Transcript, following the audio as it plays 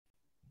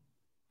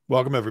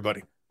Welcome,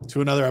 everybody,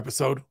 to another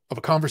episode of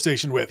A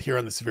Conversation With here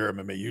on the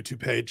SevereMMA YouTube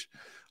page.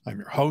 I'm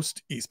your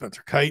host, E.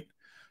 Spencer Kyte,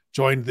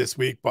 joined this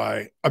week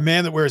by a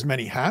man that wears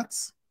many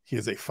hats. He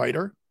is a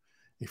fighter,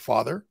 a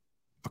father,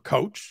 a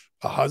coach,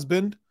 a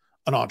husband,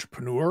 an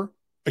entrepreneur,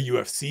 a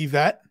UFC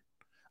vet,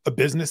 a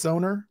business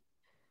owner.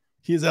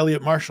 He is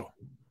Eliot Marshall.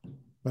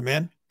 My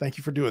man, thank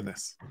you for doing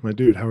this. My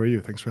dude, how are you?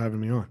 Thanks for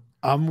having me on.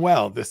 I'm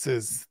well. This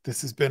has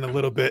been a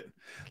little bit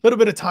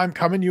of time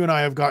coming. You and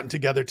I have gotten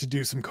together to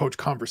do some coach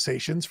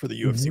conversations for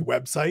the UFC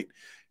website.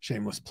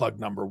 Shameless plug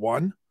number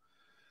one.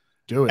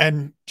 Do it.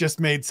 And just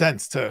made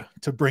sense to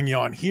bring you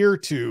on here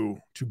to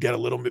get a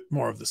little bit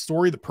more of the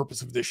story. The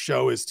purpose of this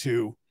show is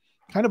to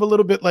kind of a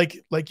little bit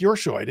like your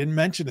show. I didn't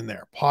mention in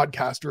there,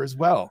 podcaster as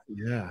well.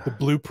 Yeah. The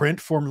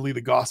Blueprint, formerly the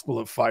Gospel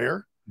of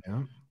Fire.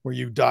 Yeah. Where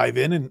you dive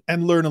in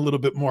and learn a little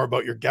bit more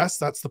about your guests.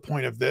 That's the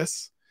point of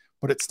this.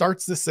 But it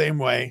starts the same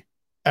way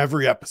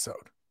every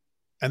episode.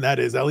 And that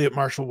is, Eliot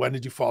Marshall, when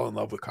did you fall in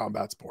love with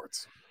combat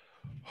sports?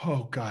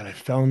 Oh, God. I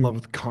fell in love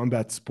with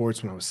combat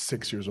sports when I was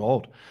 6 years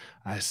old.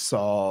 I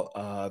saw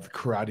the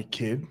Karate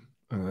Kid,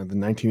 the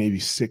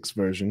 1986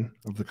 version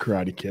of the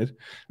Karate Kid.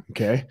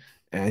 Okay.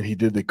 And he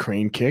did the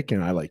crane kick,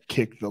 and I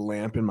kicked the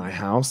lamp in my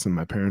house, and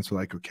my parents were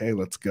like, okay,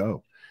 let's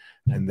go.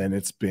 And then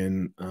it's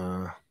been,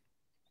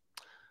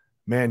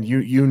 man,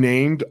 you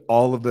named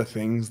all of the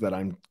things that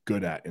I'm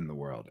good at in the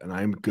world, and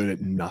I'm good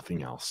at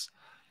nothing else.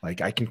 Like,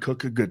 I can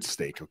cook a good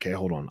steak. Okay,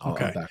 hold on.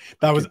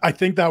 I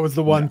think that was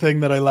the one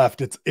thing that I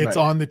left. It's right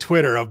on the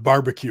Twitter of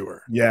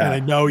Barbecuer. Yeah. And I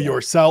know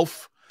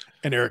yourself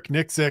and Eric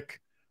Nixick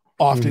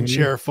often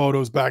share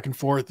photos back and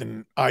forth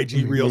and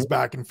IG reels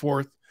back and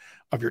forth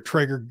of your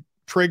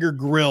Traeger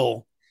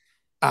grill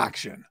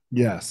action.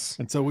 Yes.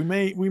 And so we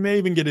may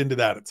even get into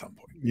that at some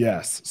point.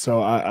 Yes.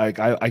 So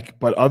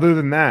but other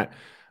than that,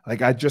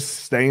 I just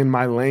stay in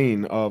my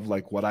lane of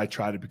what I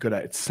try to be good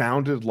at. It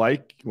sounded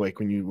like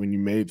when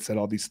you said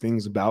all these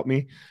things about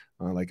me,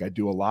 I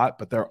do a lot,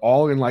 but they're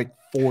all in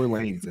 4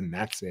 lanes, and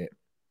that's it.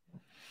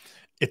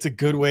 It's a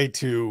good way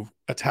to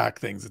attack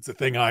things. It's a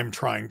thing I'm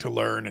trying to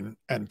learn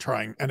and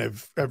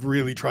have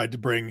really tried to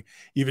bring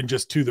even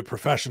just to the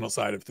professional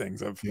side of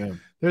things.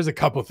 There's a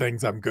couple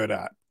things I'm good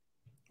at.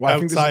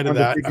 Well, outside of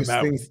that,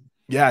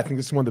 I think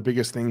this is one of the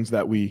biggest things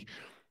that we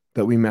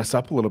mess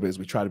up a little bit is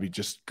we try to be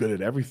just good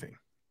at everything.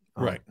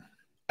 Right.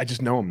 I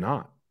just know I'm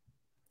not.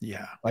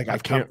 Yeah. I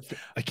can't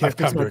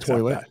fix my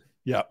toilet.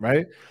 Yeah.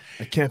 Right.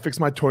 I can't fix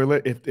my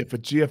toilet. If a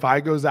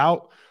GFI goes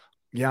out,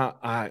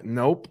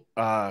 nope.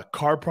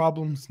 Car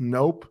problems.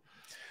 Nope.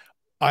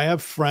 I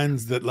have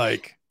friends that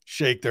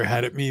shake their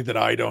head at me that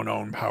I don't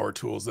own power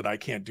tools, that I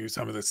can't do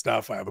some of this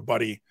stuff. I have a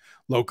buddy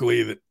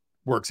locally that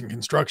works in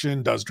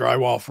construction, does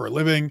drywall for a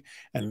living.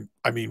 And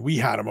I mean, we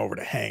had him over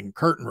to hang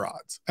curtain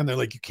rods, and they're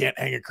like, you can't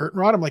hang a curtain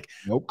rod. I'm like,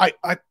 nope.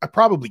 I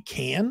probably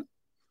can.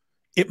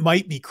 It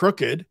might be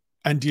crooked.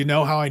 And do you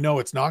know how I know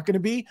it's not going to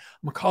be? I'm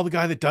going to call the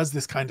guy that does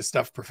this kind of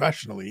stuff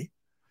professionally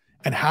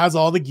and has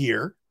all the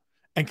gear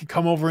and can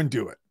come over and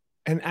do it.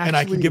 And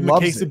I can give him a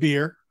case of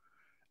beer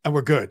and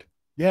we're good.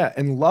 Yeah.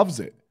 And loves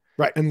it.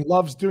 Right. And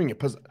loves doing it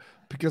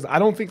because I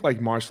don't think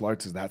martial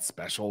arts is that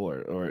special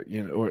or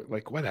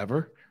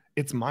whatever.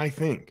 It's my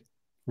thing.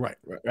 Right.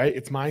 Right.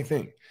 It's my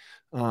thing.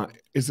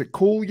 Is it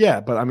cool?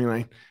 Yeah. But I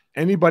mean,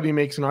 anybody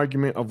makes an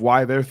argument of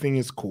why their thing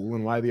is cool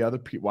and why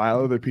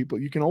other people,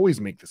 you can always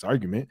make this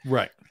argument.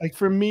 Right.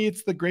 For me,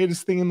 it's the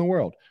greatest thing in the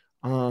world.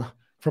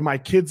 For my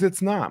kids,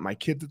 it's not. My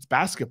kids, it's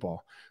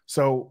basketball.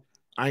 So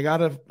I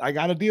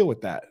gotta deal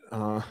with that.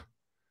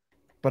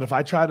 But if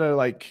I try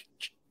to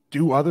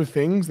do other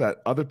things that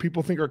other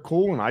people think are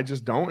cool and I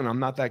just don't, and I'm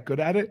not that good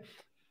at it,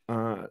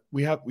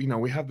 we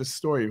have this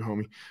story,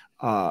 homie,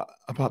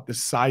 about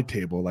this side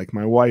table.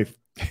 My wife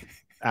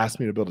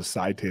asked me to build a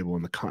side table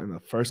in the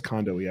first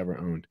condo we ever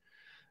owned.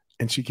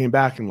 And she came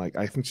back and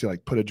I think she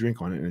put a drink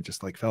on it and it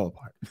just fell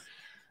apart.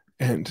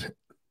 And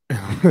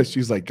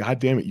she's like, God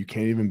damn it, you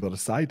can't even build a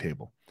side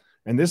table.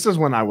 And this is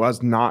when I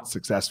was not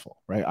successful,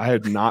 right? I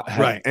had not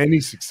had any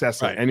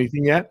success at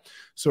anything yet.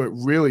 So it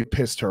really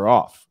pissed her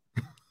off.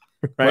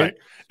 Right?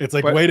 It's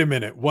wait a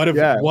minute, what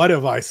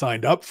have I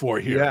signed up for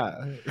here?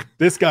 Yeah.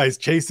 This guy's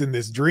chasing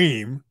this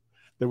dream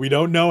that we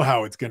don't know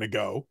how it's going to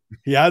go.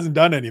 He hasn't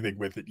done anything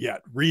with it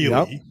yet,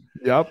 really.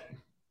 Yep.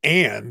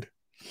 And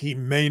he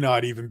may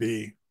not even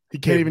be. He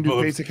can't even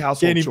do basic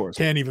household chores.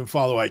 Can't even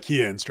follow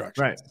IKEA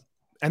instructions. Right.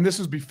 And this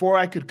was before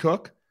I could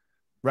cook.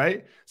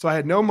 Right. So I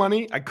had no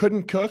money. I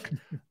couldn't cook.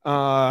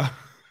 I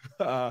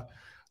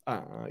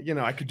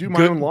could do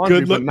my own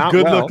laundry, but not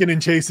good looking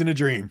and chasing a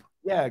dream.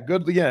 Yeah.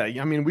 Good. Yeah.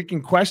 I mean, we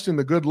can question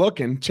the good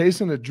looking,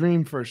 chasing a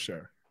dream for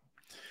sure.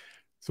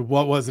 So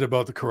what was it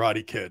about the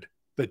Karate Kid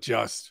that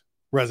just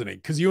resonate?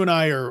 Because you and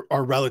I are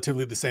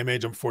relatively the same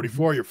age. I'm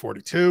 44, you're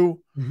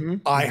 42.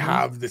 I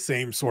have the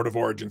same sort of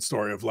origin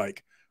story of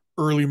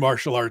early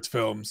martial arts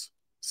films,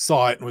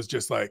 saw it and was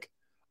just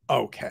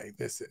okay,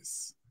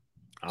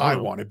 I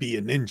want to be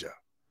a ninja.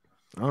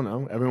 I don't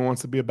know. Everyone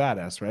wants to be a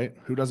badass, right?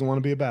 Who doesn't want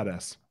to be a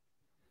badass?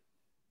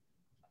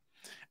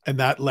 And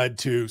that led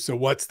to, so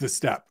what's the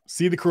step?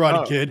 See the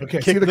Karate Kid.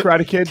 Okay. See the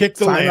Karate Kid. Kick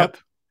the sign lamp. Up,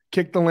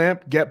 kick the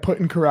lamp. Get put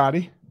in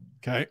karate.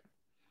 Okay.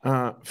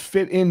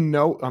 Fit in.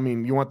 No, I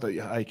mean, you want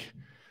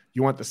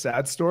the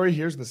sad story?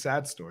 Here's the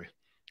sad story.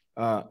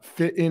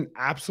 Fit in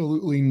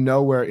absolutely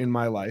nowhere in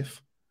my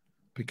life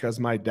because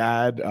my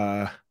dad.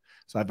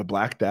 So I have a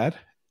black dad,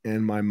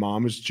 and my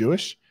mom is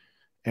Jewish.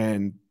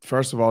 And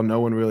first of all, no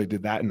one really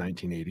did that in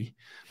 1980,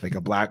 like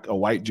a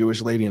white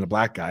Jewish lady and a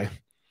black guy.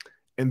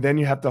 And then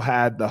you have to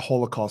have the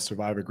Holocaust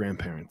survivor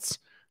grandparents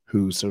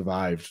who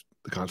survived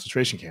the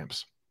concentration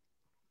camps.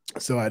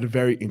 So I had a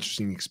very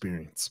interesting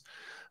experience.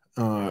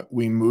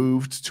 We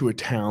moved to a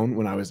town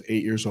when I was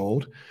 8 years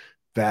old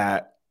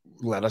that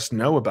let us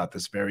know about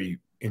this very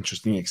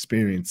interesting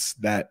experience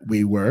that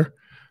we were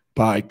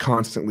by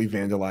constantly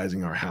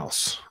vandalizing our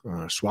house,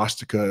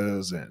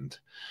 swastikas, and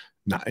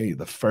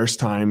the first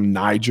time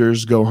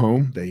Nigers go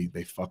home,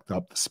 they fucked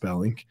up the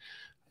spelling.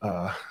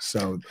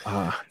 So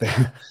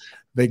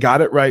they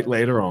got it right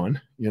later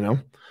on,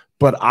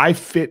 but I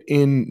fit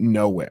in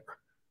nowhere,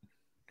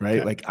 right?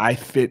 Okay. Like I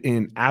fit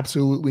in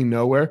absolutely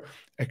nowhere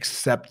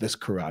except this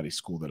karate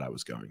school that I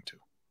was going to.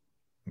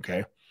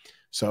 Okay.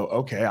 So,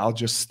 okay, I'll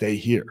just stay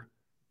here.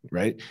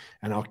 Right.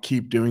 And I'll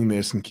keep doing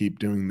this and keep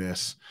doing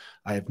this.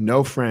 I have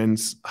no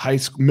friends.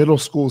 Middle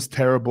school is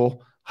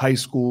terrible. High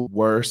school,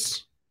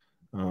 worse.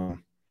 I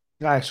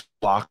actually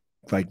blocked,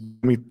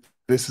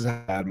 this is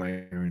how bad my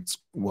parents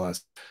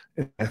was.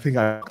 I think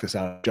I blocked this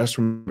out. I just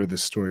remember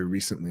this story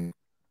recently.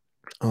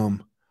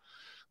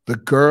 The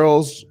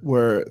girls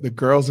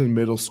in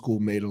middle school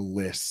made a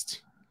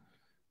list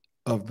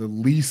of the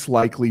least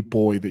likely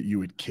boy that you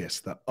would kiss,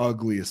 the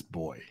ugliest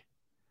boy.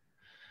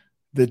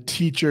 The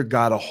teacher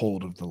got a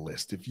hold of the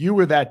list. If you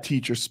were that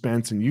teacher,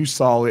 Spence, and you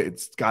saw it,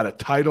 it's got a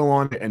title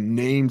on it and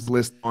names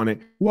list on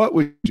it, what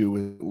would you do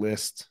with the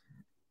list?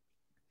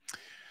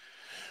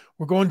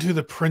 We're going to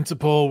the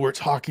principal. We're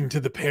talking to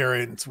the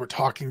parents. We're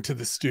talking to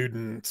the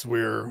students.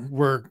 We're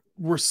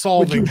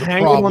solving the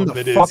problem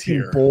that is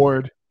here.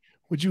 Board?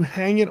 Would you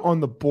hang it on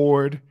the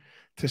board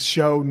to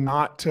show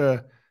not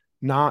to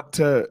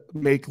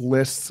make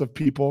lists of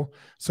people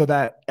so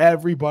that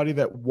everybody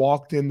that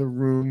walked in the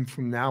room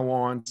from now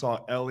on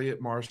saw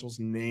Eliot Marshall's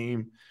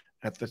name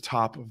at the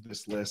top of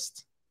this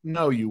list?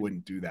 No, you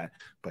wouldn't do that,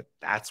 but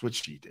that's what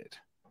she did.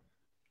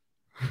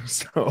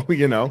 So,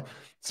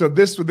 so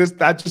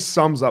that just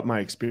sums up my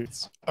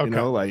experience.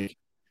 Okay.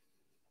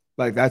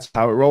 Like that's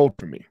how it rolled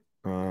for me.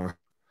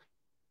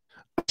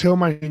 Until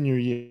my senior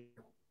year.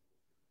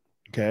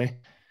 Okay.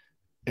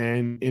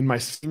 And in my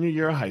senior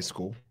year of high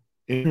school,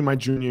 in between my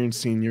junior and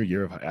senior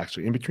year of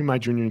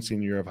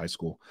high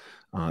school,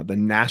 the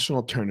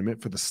national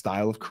tournament for the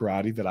style of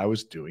karate that I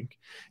was doing,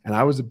 and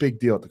I was a big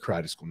deal at the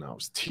karate school. Now I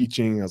was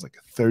teaching. I was like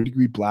a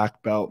 30-degree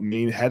black belt,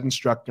 main head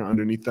instructor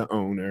underneath the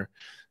owner,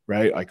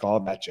 right? Like all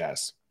that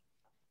jazz.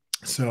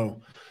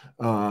 So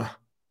the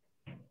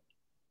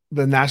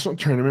national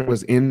tournament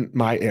was in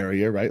my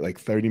area, right? Like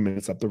 30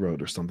 minutes up the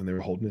road or something. They were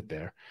holding it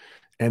there.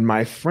 And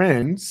my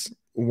friends,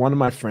 one of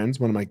my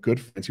good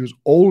friends, he was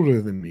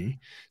older than me.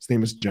 His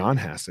name is John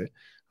Hassett.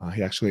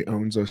 He actually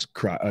owns a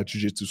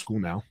jiu-jitsu school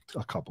now,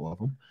 a couple of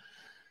them.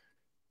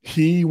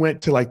 He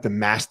went to like the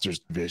master's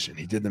division.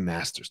 He did the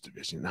master's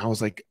division. And I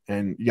was like,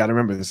 and you got to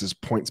remember, this is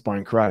point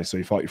sparring karate. So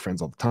you fought your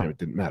friends all the time. It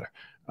didn't matter.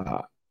 I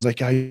was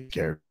like, are you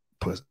scared?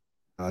 To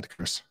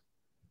curse.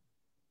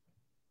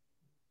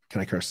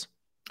 Can I curse?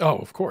 Oh,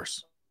 of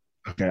course.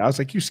 Okay. I was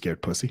like, you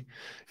scared pussy,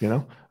 He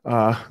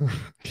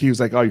was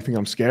like, oh, you think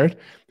I'm scared?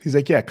 He's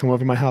like, yeah, come over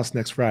to my house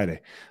next Friday.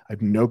 I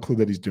have no clue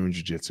that he's doing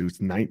jiu-jitsu. It's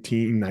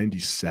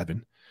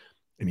 1997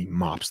 and he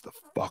mops the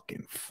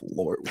fucking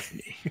floor with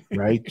me,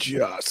 right?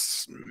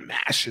 Just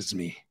smashes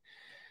me.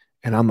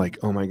 And I'm like,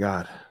 oh my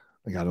God,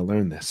 I got to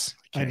learn this.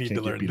 I need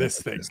to learn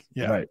this thing.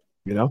 Yeah. Right.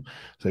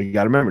 So you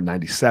got to remember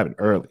 97,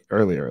 early,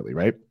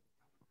 right?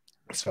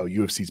 So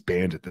UFC's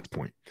banned at this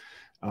point.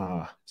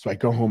 So I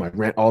go home, I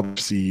rent all the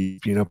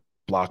UFC,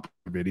 block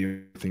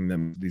video thing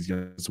that these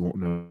guys won't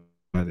know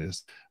what that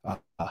is.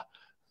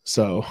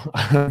 So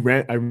I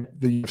rent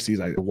the UFCs,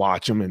 I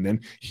watch them, and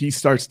then he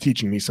starts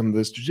teaching me some of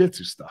this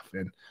jiu-jitsu stuff.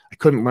 And I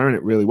couldn't learn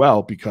it really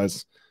well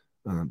because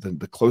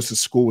the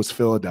closest school was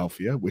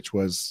Philadelphia, which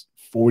was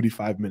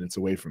 45 minutes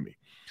away from me,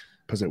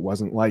 because it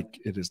wasn't like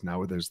it is now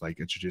where there's like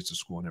a jiu-jitsu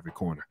school in every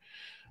corner.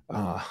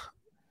 I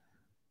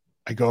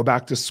go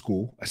back to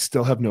school. I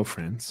still have no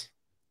friends.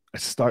 I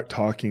start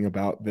talking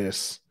about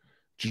this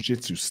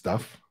jiu-jitsu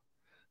stuff,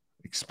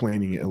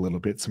 explaining it a little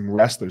bit. Some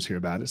wrestlers hear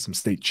about it. Some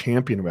state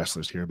champion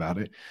wrestlers hear about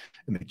it,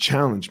 and they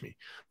challenge me.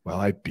 Well,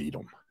 I beat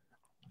them.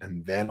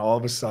 And then all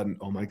of a sudden,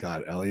 oh my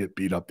God, Eliot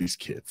beat up these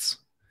kids,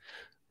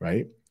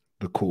 right?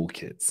 The cool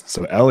kids.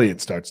 So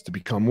Eliot starts to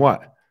become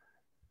what?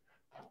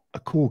 A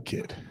cool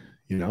kid,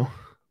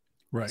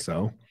 Right.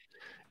 So,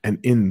 and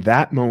in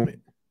that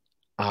moment,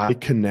 I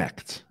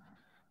connect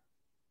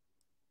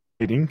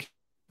fighting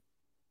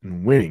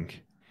and winning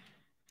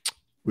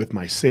with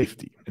my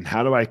safety. And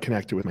how do I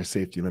connect it with my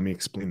safety? Let me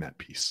explain that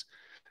piece.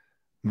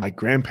 my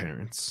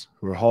grandparents,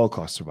 who are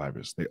Holocaust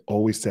survivors, they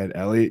always said,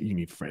 Eliot, you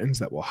need friends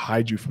that will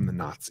hide you from the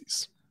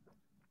Nazis.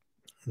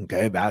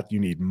 Okay, that you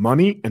need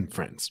money and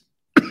friends.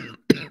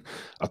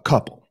 A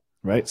couple,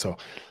 right? So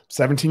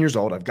 17 years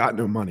old, I've got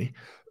no money.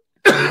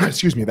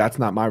 Excuse me, that's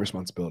not my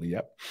responsibility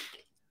yet.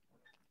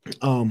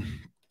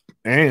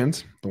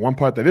 And the one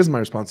part that is my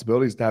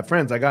responsibility is to have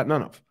friends I got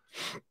none of.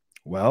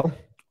 Well,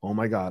 oh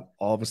my God,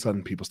 all of a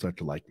sudden people start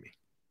to like me.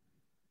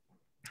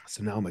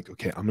 So now I'm like,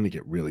 okay, I'm going to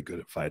get really good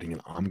at fighting,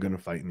 and I'm going to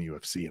fight in the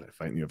UFC. And I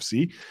fight in the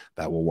UFC.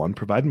 That will, one,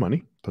 provide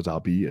money because I'll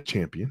be a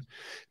champion. And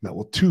that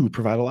will, two,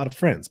 provide a lot of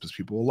friends because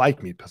people will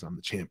like me because I'm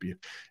the champion.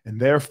 And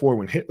therefore,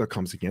 when Hitler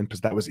comes again,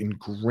 because that was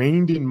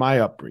ingrained in my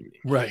upbringing.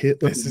 Right.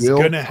 Hitler this is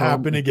going to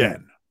happen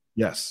again.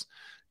 Yes.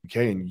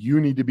 Okay. And you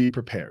need to be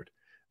prepared.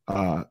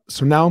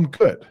 So now I'm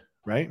good,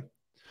 right?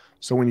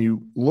 So when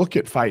you look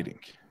at fighting,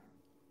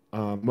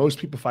 most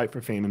people fight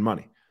for fame and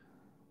money,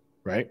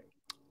 right?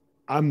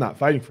 I'm not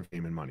fighting for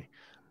fame and money.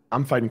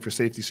 I'm fighting for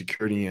safety,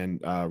 security, and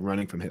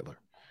running from Hitler.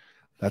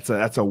 That's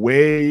a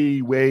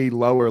way, way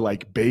lower,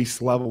 like,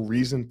 base level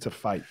reason to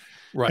fight.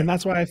 Right. And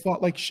that's why I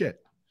fought like shit.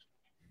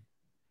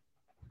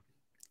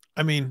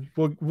 I mean,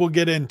 we'll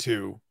get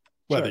into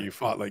whether you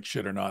fought like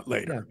shit or not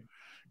later.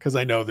 Because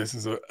I know this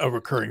is a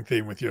recurring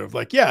theme with you of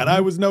like, yeah, and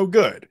I was no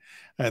good.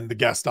 And the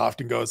guest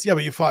often goes, yeah,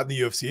 but you fought in the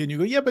UFC. And you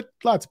go, yeah, but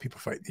lots of people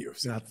fight in the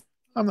UFC.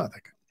 I'm not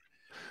that good.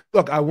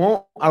 Look, I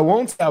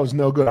won't say I was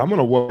no good. I'm going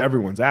to whoop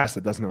everyone's ass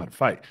that doesn't know how to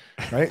fight,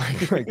 right?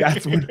 Like,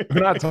 that's what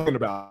we're not talking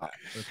about.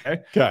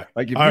 Okay. Okay.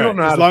 Like, if you don't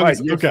know how to fight,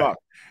 you're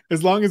fucked.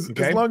 As long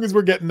as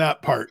we're getting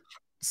that part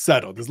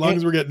settled, as long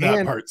as we're getting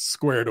that part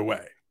squared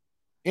away.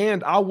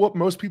 And I'll whoop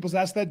most people's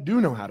ass that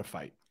do know how to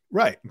fight.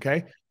 Right.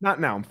 Okay. Not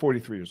now. I'm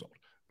 43 years old.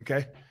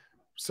 Okay.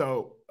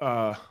 So,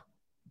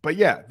 but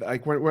yeah,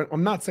 like,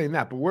 I'm not saying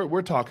that, but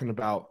we're talking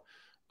about,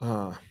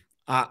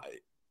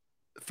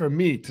 for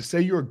me to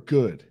say you're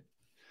good,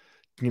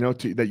 you know,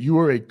 that you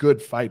are a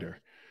good fighter,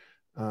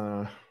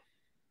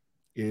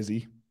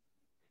 Izzy,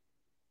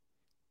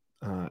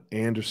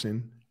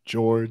 Anderson,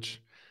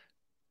 George,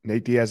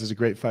 Nate Diaz is a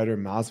great fighter.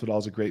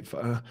 Masvidal's a great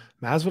fighter.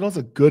 Masvidal's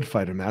a good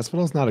fighter.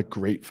 Masvidal's not a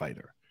great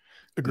fighter.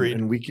 Agreed.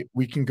 And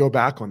we can go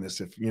back on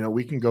this. If, you know,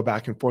 we can go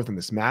back and forth on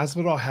this.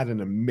 Masvidal had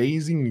an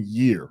amazing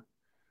year.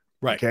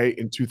 Right. Okay.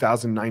 In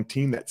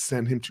 2019 that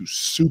sent him to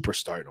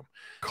superstardom.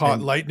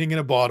 Caught lightning in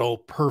a bottle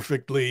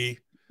perfectly.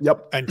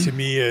 Yep. And to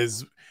me,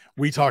 is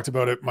we talked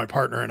about it. My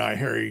partner and I,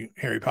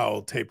 Harry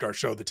Powell, taped our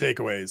show, The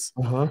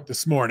Takeaways,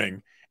 this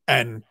morning,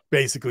 and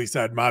basically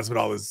said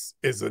Masvidal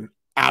is an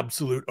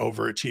absolute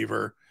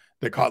overachiever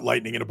that caught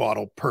lightning in a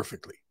bottle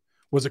perfectly.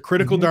 Was a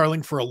critical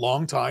darling for a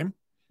long time.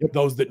 Yep.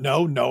 Those that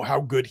know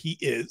how good he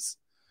is,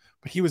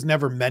 but he was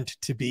never meant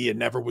to be and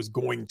never was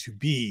going to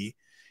be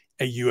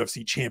a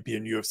UFC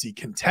champion, UFC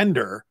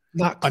contender,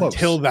 not close.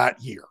 Until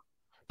that year.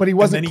 But he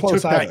wasn't close. He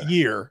took that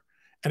year,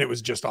 and it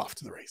was just off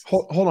to the races.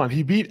 Hold on.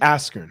 He beat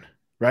Askren,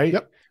 right?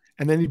 Yep.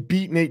 And then he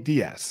beat Nate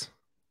Diaz.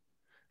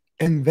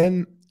 And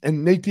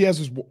Nate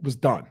Diaz was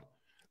done.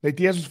 Nate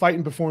Diaz was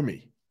fighting before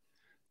me,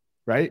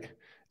 right?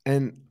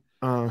 And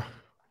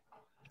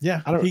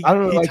yeah, I don't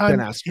really like Ben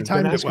Askren.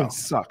 Ben Askren well.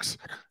 Sucks,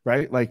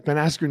 right? Like, Ben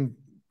Askren,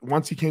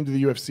 once he came to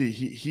the UFC,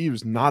 he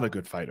was not a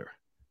good fighter.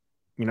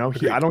 You know,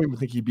 I don't even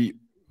think he beat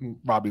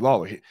Robbie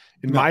Lawler.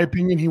 In my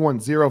opinion, he won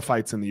 0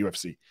 fights in the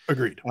UFC.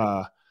 Agreed.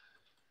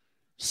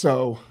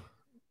 So,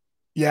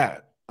 yeah.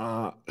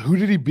 Who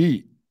did he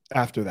beat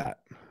after that?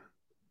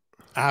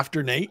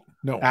 After Nate?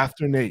 No one.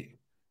 After Nate.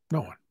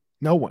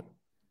 No one.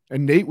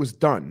 And Nate was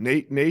done.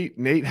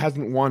 Nate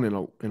hasn't won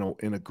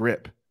in a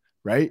grip,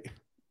 right?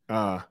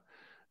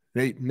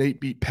 Nate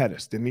beat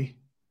Pettis, didn't he?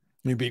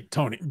 He beat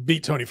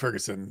Tony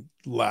Ferguson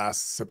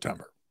last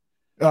September.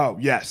 Oh,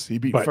 yes. He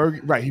beat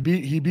Ferguson. Right.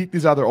 He beat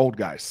these other old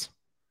guys.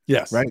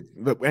 Yes. Right.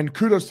 And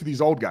kudos to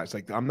these old guys.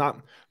 Like, I'm not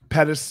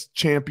Pettis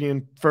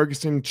champion,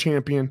 Ferguson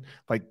champion,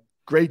 like,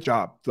 great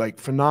job, like,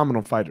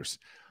 phenomenal fighters.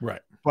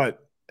 Right.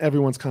 But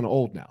everyone's kind of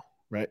old now.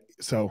 Right.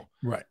 So,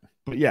 right.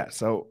 But yeah,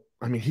 so,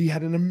 I mean, he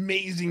had an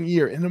amazing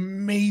year,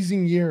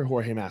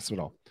 Jorge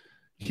Masvidal.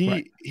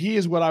 He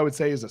is what I would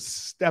say is a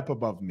step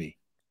above me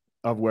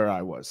of where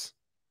I was.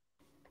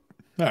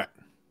 All right.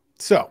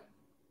 So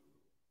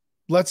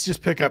let's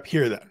just pick up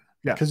here then.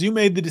 Yeah. Because you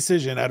made the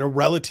decision at a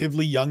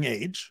relatively young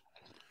age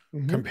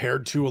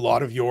compared to a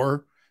lot of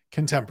your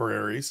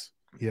contemporaries.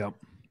 Yep.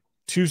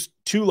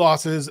 Two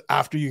losses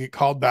after you get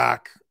called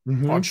back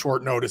on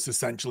short notice,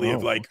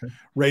 essentially,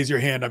 raise your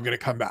hand, I'm going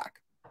to come back.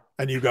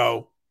 And you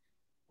go,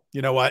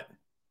 you know what?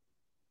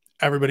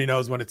 Everybody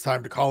knows when it's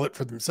time to call it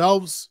for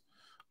themselves.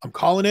 I'm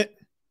calling it.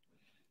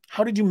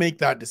 How did you make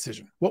that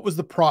decision? What was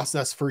the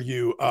process for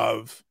you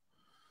of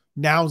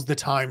now's the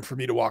time for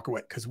me to walk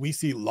away? Because we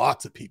see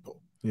lots of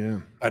people. Yeah.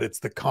 That it's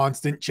the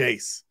constant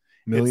chase.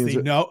 Millions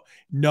it's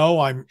the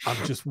I'm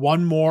just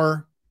one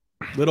more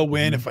little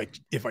win.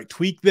 If I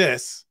tweak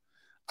this,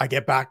 I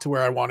get back to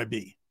where I want to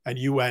be. And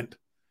you went,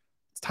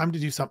 it's time to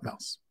do something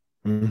else.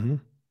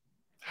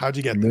 How'd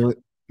you get there?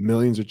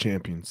 Millions of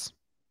champions.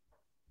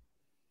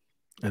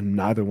 And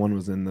neither one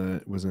was in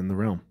the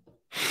realm.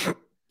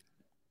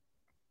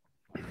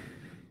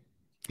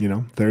 you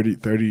know,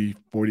 30,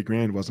 40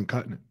 grand wasn't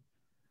cutting it.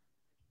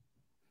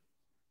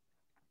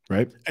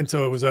 Right. And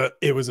so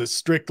it was a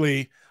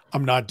strictly,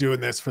 I'm not doing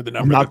this for the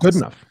number. I'm not good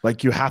enough.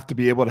 Like, you have to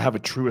be able to have a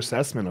true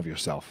assessment of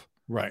yourself.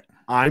 Right.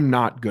 I'm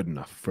not good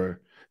enough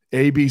for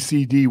A, B,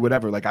 C, D,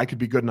 whatever. Like, I could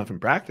be good enough in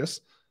practice.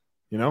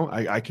 You know,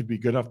 I could be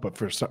good enough, but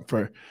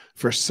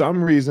for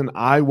some reason,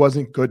 I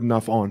wasn't good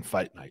enough on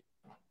fight night.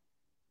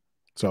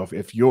 So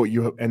if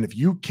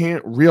you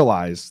can't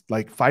realize,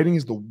 like, fighting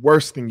is the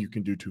worst thing you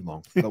can do too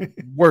long. The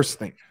worst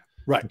thing.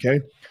 Right. Okay.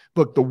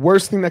 Look, the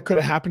worst thing that could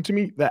have happened to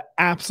me, the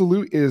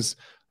absolute is,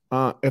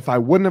 if I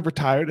wouldn't have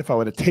retired, if I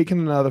would have taken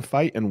another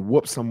fight and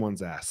whooped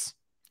someone's ass.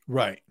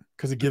 Right.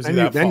 Because it gives you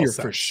that. Then you're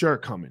for sure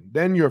coming.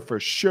 Then you're for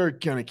sure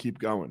gonna keep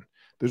going.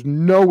 There's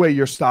no way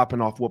you're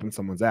stopping off whooping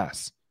someone's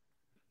ass.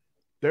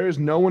 There is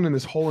no one in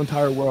this whole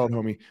entire world,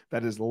 homie,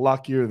 that is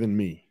luckier than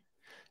me.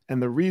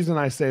 And the reason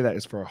I say that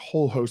is for a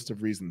whole host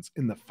of reasons.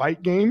 In the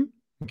fight game,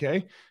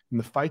 okay? In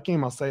the fight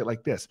game, I'll say it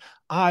like this.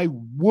 I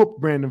whooped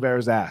Brandon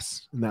Vera's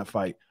ass in that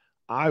fight.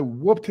 I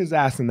whooped his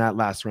ass in that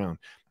last round.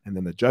 And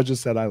then the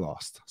judges said I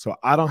lost. So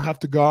I don't have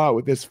to go out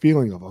with this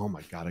feeling of, oh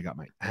my God, I got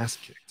my ass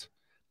kicked.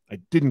 I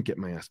didn't get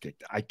my ass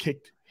kicked. I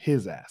kicked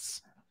his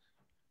ass.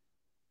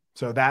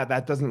 So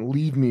that doesn't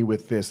leave me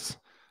with this,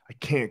 I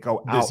can't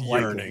go out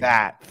like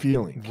that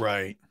feeling.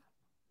 Right.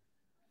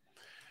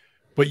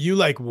 But you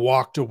like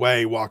walked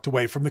away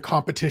from the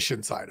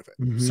competition side of it.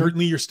 Mm-hmm.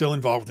 Certainly you're still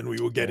involved, and we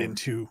will get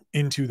into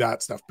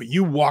that stuff, but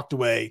you walked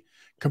away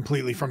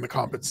completely from the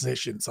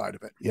competition side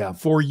of it. Yeah.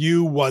 For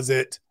you, was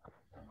it,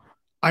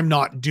 I'm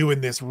not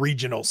doing this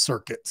regional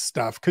circuit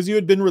stuff, because you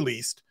had been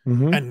released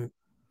and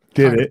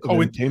did it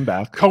and came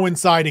back,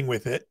 coinciding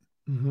with it.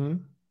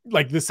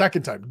 Like the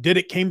second time, did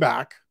it, came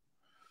back,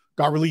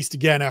 got released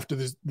again after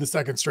the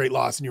second straight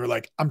loss, and you were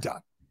like, I'm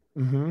done.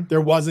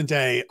 There wasn't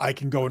I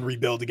can go and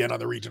rebuild again on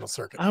the regional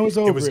circuit. I was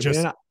over it,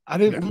 man. I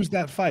didn't lose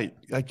that fight.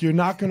 Like, you're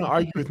not going to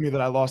argue with me that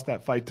I lost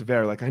that fight to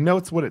Vera. Like, I know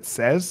it's what it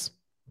says.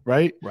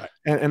 Right.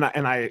 And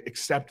I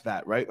accept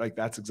that. Right. Like,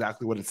 that's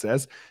exactly what it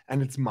says.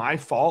 And it's my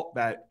fault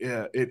that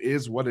it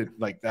is what it,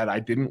 like, that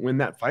I didn't win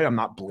that fight. I'm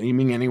not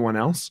blaming anyone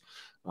else.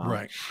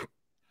 Right.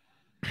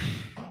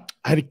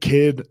 I had a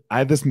kid. I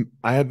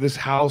had this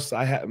house.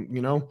 I had,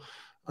 you know,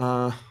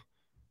 I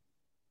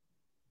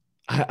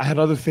had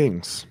other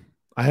things.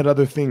 I had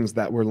other things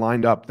that were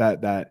lined up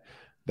that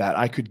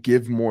I could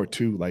give more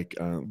to. Like,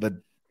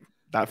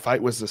 that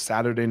fight was a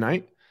Saturday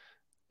night.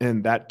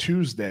 And that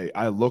Tuesday,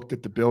 I looked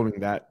at the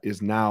building that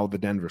is now the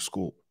Denver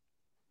school.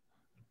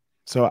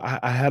 So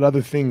I had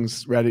other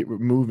things ready,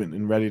 moving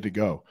and ready to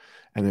go.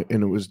 And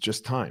it was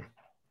just time.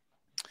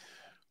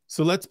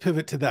 So let's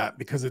pivot to that,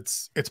 because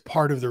it's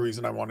part of the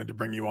reason I wanted to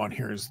bring you on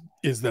here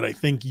is that I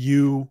think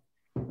you,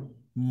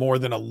 more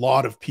than a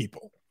lot of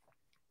people,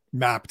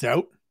 mapped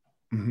out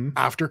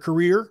after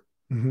career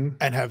and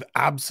have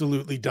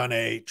absolutely done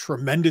a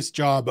tremendous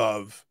job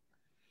of,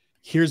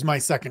 here's my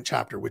second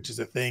chapter, which is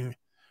a thing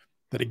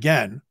that,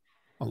 again,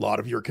 a lot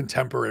of your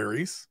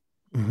contemporaries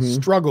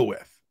struggle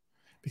with,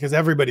 because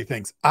everybody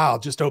thinks, I'll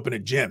just open a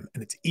gym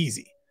and it's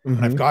easy.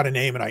 And I've got a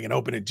name and I can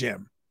open a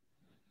gym.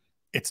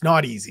 It's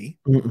not easy.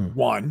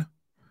 One,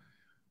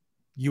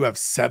 you have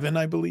 7,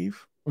 I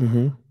believe,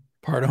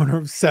 part owner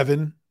of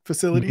 7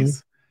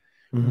 facilities.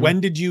 When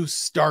did you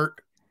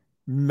start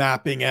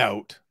mapping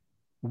out,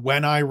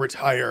 when I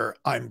retire,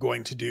 I'm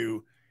going to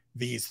do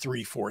these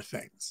 3-4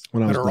 things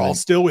that are all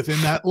still within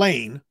that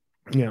lane?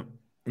 Yeah.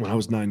 When I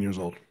was 9 years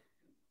old,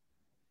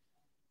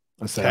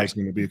 I said I was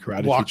going to be a karate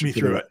teacher. Walk me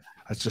through it.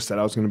 I just said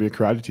I was going to be a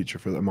karate teacher,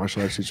 a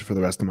martial arts teacher for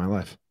the rest of my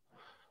life.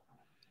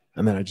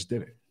 And then I just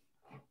did it.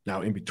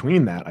 Now, in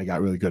between that, I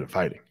got really good at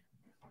fighting.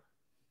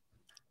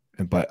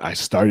 But I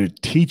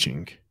started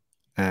teaching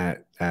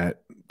at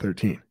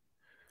 13.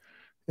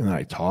 And then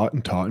I taught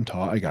and taught and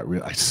taught.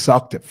 I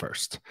sucked at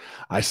first.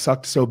 I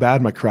sucked so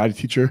bad. My karate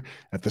teacher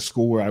at the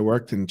school where I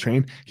worked and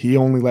trained, he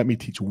only let me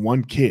teach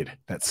one kid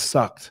that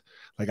sucked.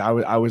 Like, I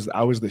was the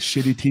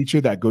shitty teacher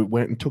that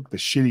went and took the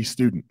shitty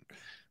student.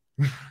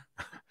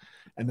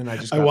 And then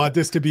I want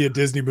this to be a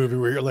Disney movie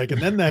where you're like,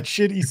 and then that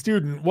shitty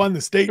student won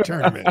the state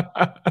tournament.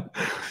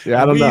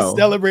 Yeah, I don't know. We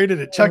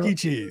celebrated at Chuck E.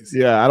 Cheese.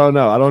 Yeah, I don't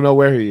know. I don't know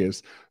where he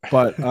is.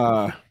 But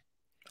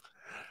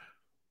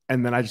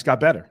and then I just got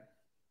better.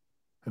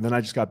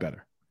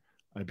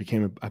 I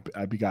became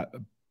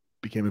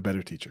a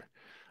better teacher.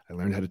 I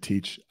learned how to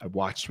teach. I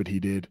watched what he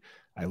did.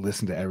 I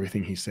listened to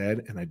everything he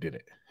said, and I did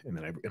it. And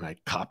then I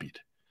copied,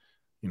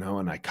 you know,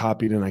 and I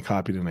copied and I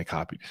copied and I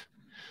copied.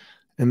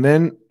 And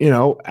then, you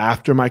know,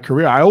 after my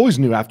career, I always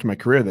knew after my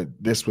career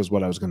that this was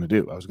what I was going to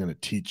do. I was going to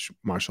teach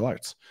martial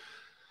arts.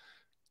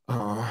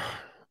 I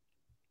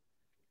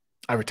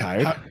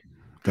retired.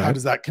 How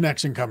does that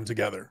connection come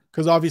together?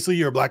 Because obviously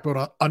you're a black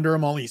belt under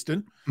Amal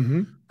Easton,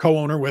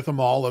 co-owner with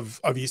Amal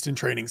of Easton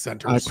Training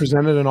Centers. I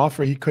presented an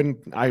offer he couldn't.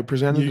 I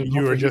presented.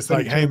 You were just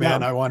like, "Hey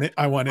man, I want in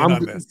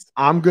on this.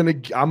 I'm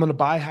gonna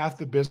buy half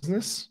the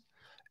business,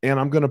 and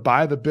I'm gonna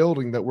buy the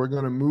building that we're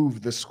gonna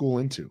move this school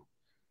into,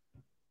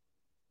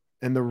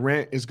 and the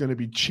rent is gonna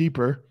be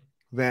cheaper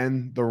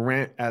than the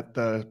rent at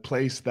the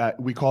place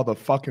that we call the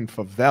fucking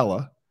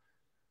favela,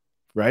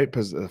 right?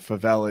 Because the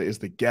favela is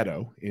the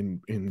ghetto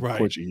in Right.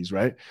 Portuguese,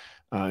 right?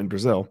 In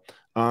Brazil.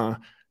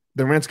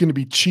 The rent's going to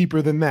be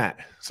cheaper than that.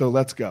 So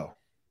let's go.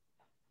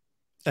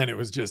 And it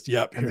was just,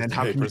 yep. And Here's then the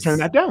how papers. can you turn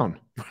that down?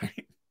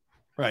 Right.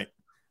 Right.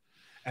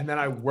 And then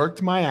I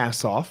worked my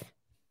ass off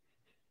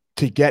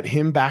to get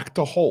him back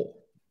to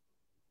whole,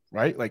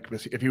 right? Like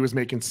if he was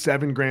making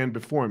 $7,000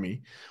 before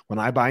me, when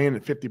I buy in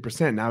at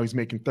 50%, now he's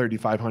making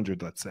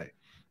 3,500, let's say,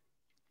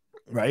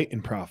 right?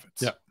 In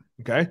profits. Yeah.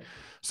 Okay.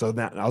 So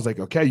that I was like,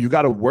 okay, you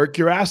got to work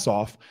your ass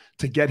off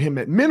to get him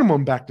at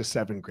minimum back to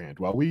 $7,000.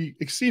 Well, we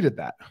exceeded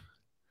that.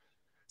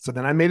 So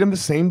then I made him the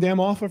same damn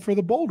offer for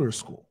the Boulder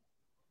School.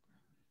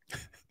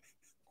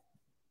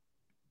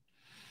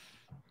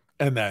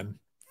 And then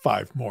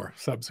 5 more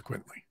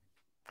subsequently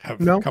have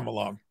come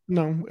along.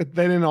 No,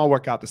 they didn't all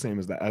work out the same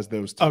as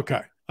those two.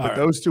 Okay. But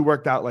those two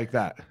worked out like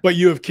that. But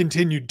you have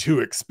continued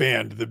to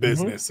expand the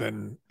business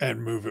and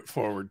move it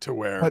forward to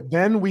where. But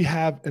then we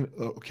have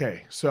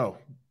okay, so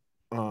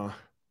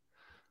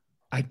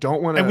I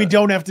don't want to, and we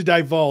don't have to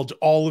divulge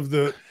all of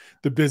the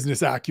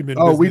business acumen.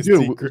 Oh, we do.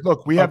 Secret.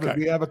 Look, we have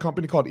a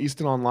company called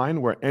Easton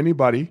Online where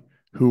anybody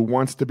who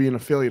wants to be an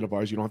affiliate of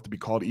ours, you don't have to be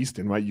called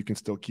Easton, right? You can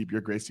still keep your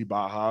Gracie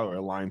Baja or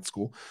Alliance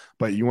School,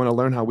 but you want to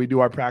learn how we do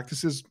our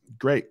practices,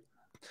 great.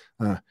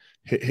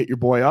 Hit your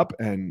boy up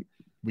and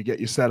we get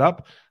you set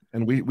up,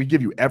 and we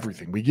give you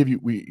everything. We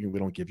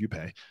don't give you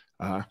pay,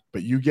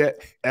 but you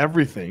get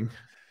everything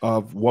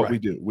of what we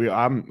do.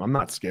 I'm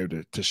not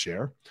scared to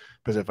share,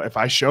 because if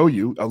I show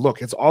you,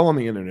 look, it's all on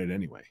the internet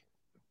anyway.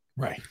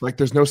 Right. Like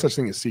there's no such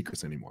thing as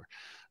secrets anymore.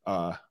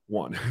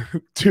 1,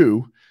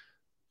 2,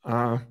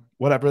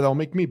 whatever, they'll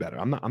make me better.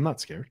 I'm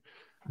not scared.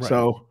 Right.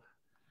 So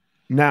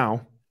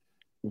now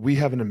we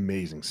have an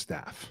amazing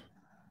staff.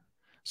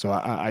 So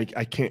I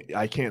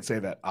can't say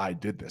that I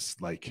did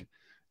this. Like,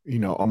 you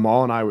know,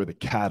 Amal and I were the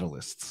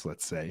catalysts,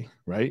 let's say,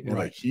 right? And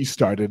like he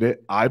started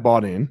it, I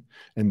bought in,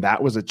 and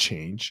that was a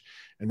change.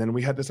 And then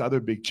we had this other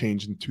big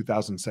change in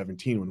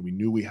 2017 when we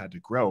knew we had to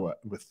grow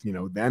with, you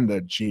know, then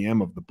the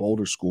GM of the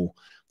Boulder School,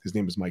 his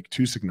name is Mike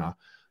Tusigna.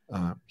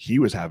 He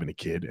was having a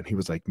kid, and he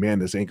was like, man,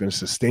 this ain't going to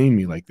sustain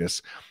me like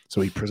this.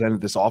 So he presented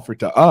this offer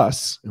to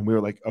us, and we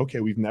were like, okay,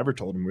 we've never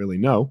told him really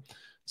no.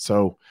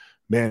 So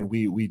man,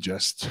 we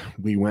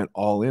went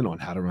all in on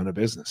how to run a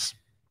business,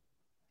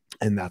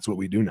 and that's what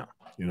we do now.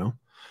 You know,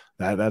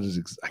 that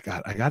is, I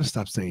got to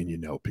stop saying, you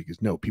know,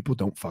 because no, people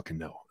don't fucking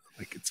know.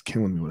 Like, it's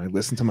killing me when I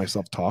listen to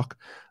myself talk.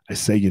 I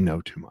say, you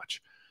know, too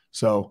much.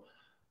 So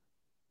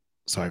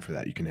sorry for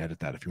that. You can edit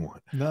that if you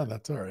want. No,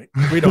 that's all right.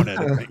 We don't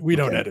edit. We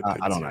don't edit.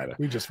 I don't edit.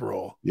 We just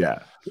roll.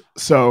 Yeah.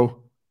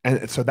 So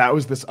that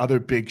was this other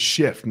big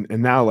shift.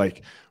 And now,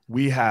 like,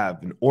 we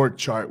have an org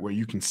chart where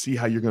you can see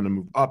how you're going to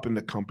move up in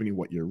the company,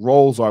 what your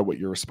roles are, what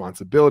your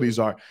responsibilities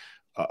are,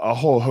 a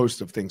whole host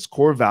of things,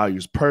 core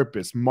values,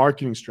 purpose,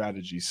 marketing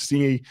strategies.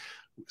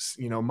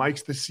 You know,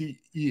 Mike's the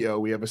CEO.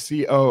 We have a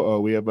COO.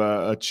 We have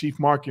a chief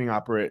marketing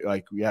operator.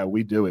 Like, yeah,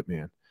 we do it,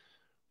 man.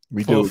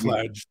 We do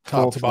full-fledged,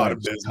 top to bottom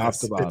business. Top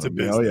to bottom. It's a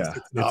business. Oh, yeah.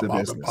 It's not a mom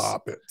business. and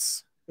pop.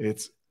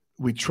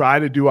 We try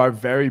to do our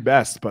very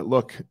best, but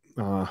look,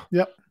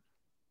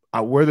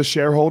 we're the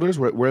shareholders.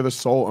 We're the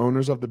sole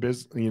owners of the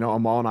business. You know,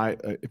 Amal and I,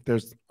 if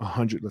there's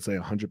 100, let's say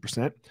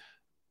 100%,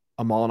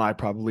 Amal and I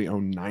probably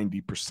own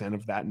 90%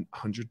 of that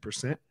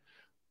 100%.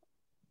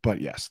 But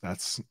yes,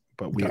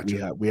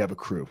 we have a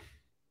crew.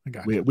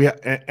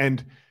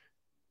 And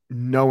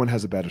no one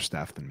has a better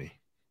staff than me.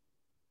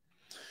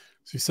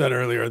 So you said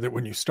earlier that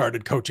when you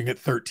started coaching at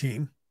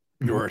 13,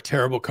 you were a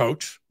terrible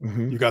coach.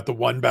 You got the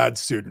one bad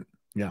student.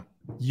 Yeah.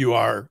 You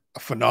are a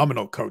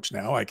phenomenal coach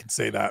now. I can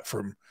say that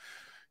from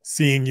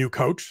seeing you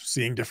coach,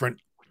 seeing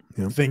different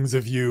things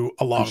of you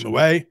along the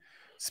way,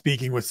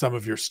 speaking with some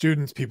of your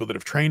students, people that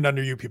have trained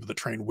under you, people that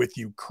train with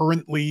you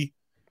currently.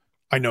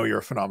 I know you're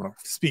a phenomenal.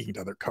 Speaking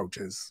to other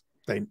coaches,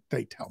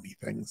 they tell me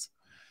things.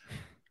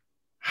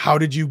 How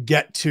did you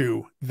get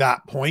to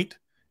that point?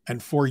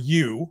 And for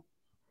you,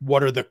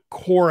 what are the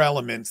core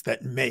elements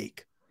that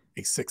make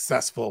a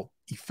successful,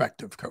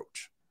 effective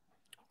coach?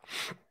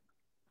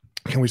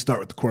 Can we start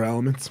with the core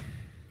elements?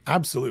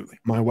 Absolutely.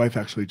 My wife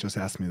actually just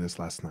asked me this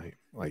last night.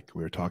 Like,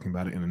 we were talking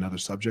about it in another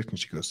subject, and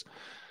she goes,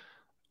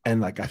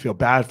 and like, I feel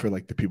bad for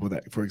like the people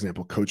that, for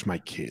example, coach my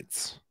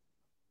kids.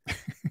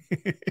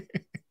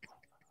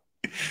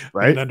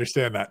 Right? I can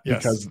understand that.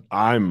 Yes. Because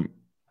I'm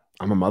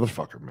a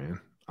motherfucker, man.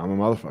 I'm a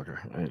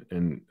motherfucker.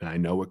 And I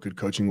know what good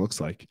coaching looks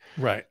like.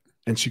 Right.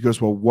 And she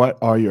goes, well, what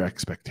are your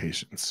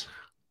expectations?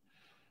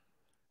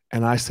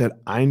 And I said,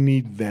 I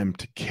need them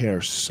to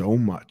care so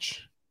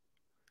much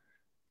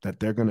that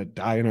they're going to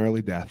die an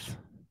early death,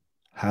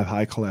 have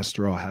high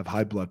cholesterol, have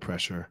high blood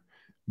pressure,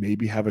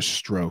 maybe have a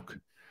stroke,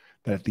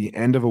 that at the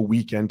end of a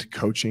weekend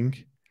coaching,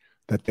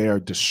 that they are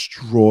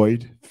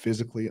destroyed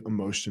physically,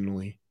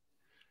 emotionally,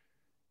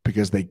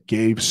 because they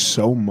gave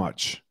so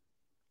much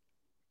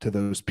to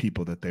those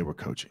people that they were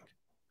coaching.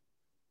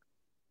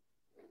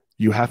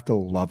 You have to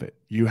love it.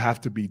 You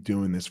have to be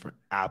doing this for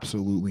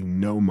absolutely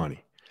no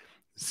money.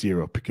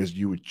 Zero, because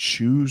you would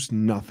choose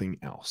nothing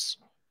else.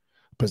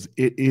 Because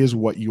it is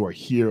what you are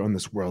here on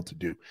this world to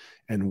do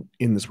and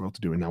in this world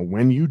to do. And now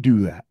when you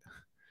do that,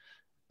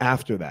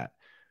 after that,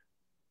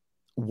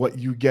 what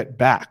you get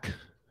back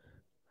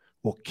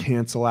will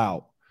cancel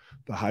out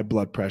the high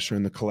blood pressure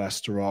and the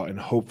cholesterol, and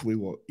hopefully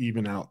will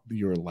even out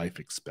your life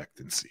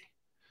expectancy.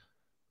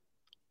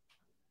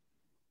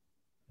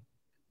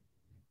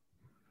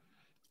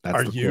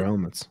 That's the core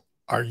elements.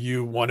 Are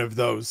you one of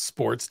those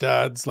sports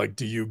dads? Like,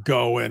 do you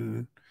go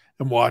and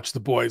watch the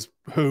boys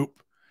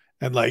hoop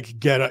and like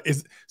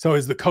is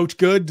the coach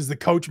good? Does the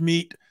coach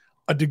meet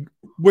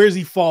where does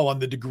he fall on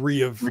the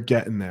degree of we're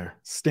getting there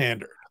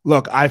standard?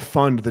 Look, I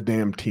fund the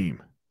damn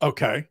team.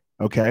 Okay.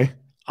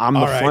 I'm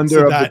the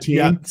funder of the team.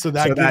 Yeah, so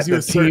that gives you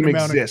a certain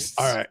amount exists.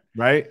 All right.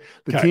 Right.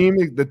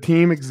 The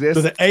team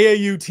exists. So the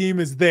AAU team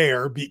is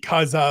there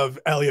because of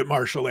Eliot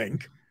Marshall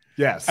Inc.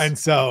 Yes. And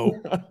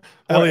so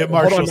Eliot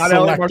Marshall not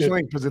Eliot Marshall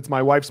Inc. because it's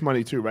my wife's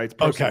money too, right? It's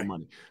personal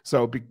money.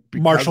 So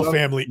Marshall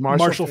Family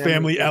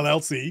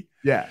LLC.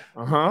 Yeah.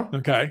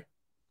 Okay.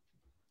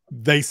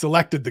 They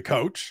selected the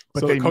coach, but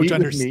so the coach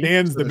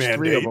understands the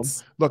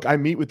mandates. Look, I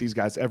meet with these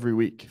guys every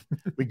week.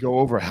 We go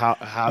over how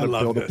to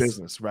build a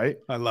business, right?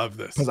 I love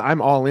this because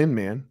I'm all in,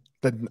 man.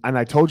 And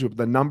I told you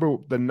the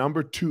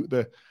number two,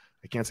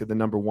 I can't say the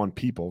number one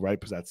people, right?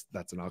 Because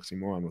that's an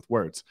oxymoron with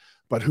words.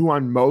 But who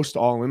I'm most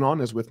all in on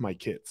is with my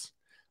kids.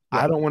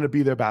 I don't want to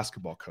be their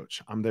basketball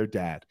coach. I'm their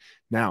dad.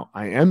 Now,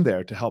 I am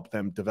there to help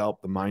them develop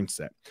the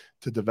mindset,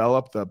 to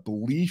develop the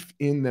belief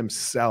in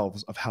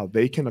themselves of how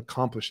they can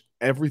accomplish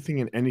everything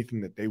and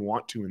anything that they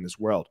want to in this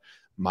world.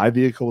 My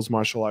vehicle is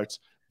martial arts.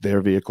 Their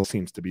vehicle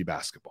seems to be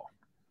basketball.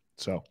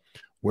 So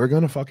we're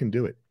going to fucking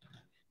do it.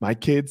 My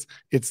kids,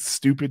 it's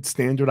stupid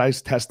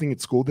standardized testing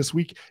at school this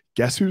week.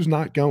 Guess who's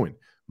not going?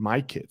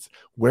 My kids.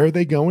 Where are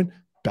they going?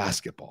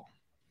 Basketball.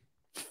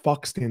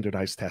 Fuck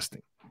standardized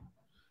testing.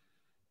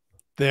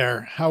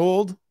 They're how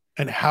old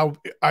and how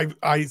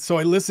I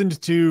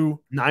listened to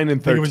 9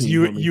 and 13. It was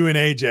you and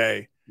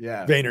AJ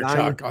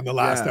Vaynerchuk 9, on the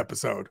last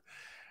episode,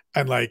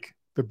 and like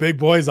the big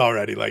boys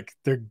already, like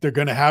they're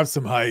gonna have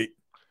some height.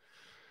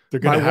 They're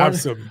gonna have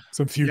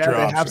some future.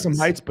 Yeah, they have some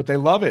heights, but they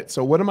love it.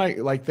 So what am I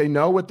like? They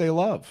know what they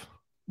love.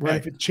 Right. And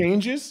if it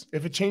changes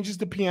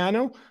to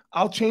piano,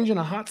 I'll change in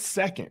a hot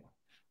second.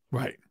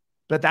 Right.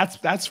 But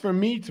that's for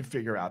me to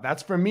figure out.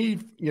 That's for me,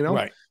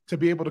 to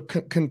be able to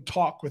can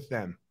talk with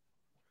them.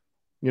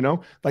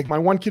 Like my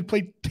one kid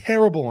played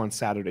terrible on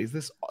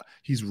Saturdays.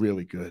 He's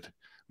really good.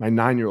 My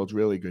 9-year-old's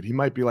really good. He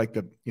might be like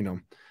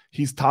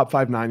he's top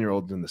 5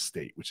 9-year-olds in the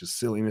state, which is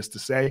silliness to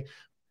say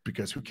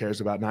because who cares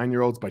about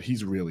 9-year-olds, but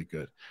he's really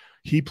good.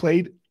 He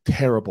played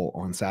terrible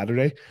on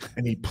Saturday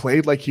and he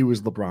played like he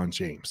was LeBron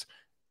James.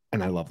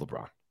 And I love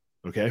LeBron.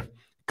 Okay.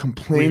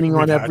 Complaining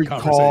on every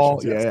call.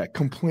 Yes. Yeah.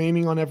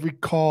 Complaining on every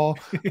call.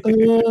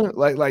 And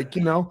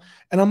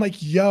I'm like,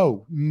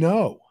 yo,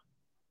 no.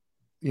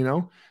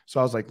 So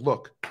I was like,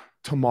 look,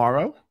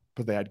 tomorrow,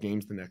 but they had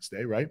games the next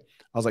day, right?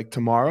 I was like,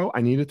 tomorrow, I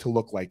need it to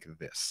look like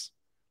this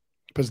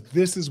because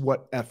this is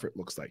what effort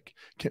looks like.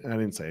 I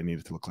didn't say I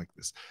needed to look like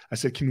this. I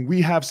said, can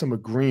we have some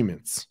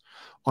agreements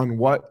on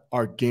what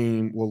our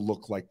game will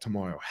look like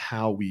tomorrow,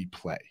 how we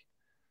play?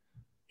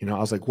 I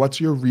was like,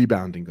 what's your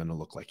rebounding going to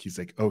look like? He's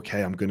like,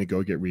 okay, I'm going to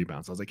go get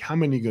rebounds. I was like, how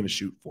many are you going to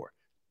shoot for?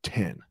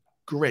 10.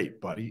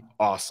 Great, buddy.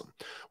 Awesome.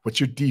 What's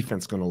your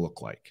defense going to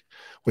look like?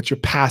 What's your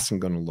passing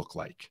going to look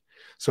like?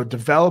 So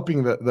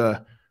developing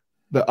the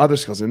other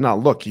skills. And now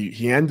look,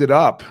 he ended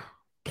up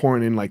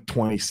pouring in like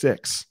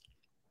 26,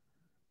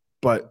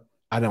 but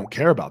I don't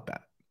care about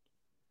that,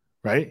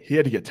 right? He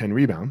had to get 10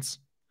 rebounds.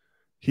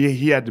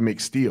 He had to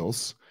make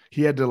steals.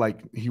 He had to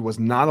he was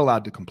not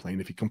allowed to complain.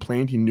 If he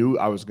complained, he knew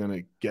I was going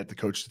to get the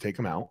coach to take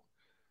him out.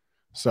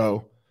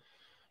 So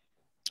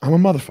I'm a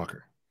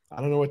motherfucker.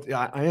 I don't know what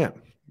I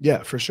am.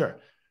 Yeah, for sure.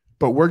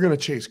 But we're going to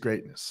chase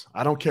greatness.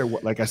 I don't care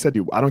what, like I said to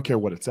you, I don't care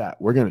what it's at.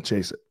 We're going to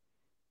chase it.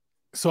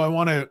 So I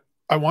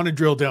want to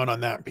drill down on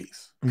that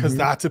piece because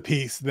that's a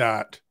piece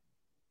that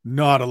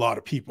not a lot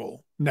of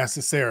people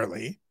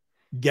necessarily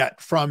get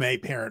from a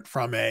parent,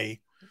 from a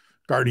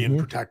guardian,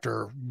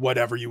 protector,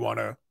 whatever you want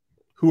to,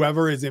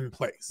 whoever is in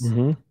place.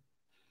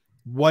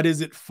 What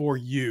is it for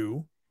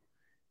you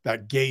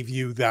that gave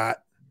you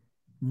that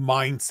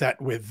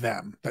mindset with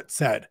them that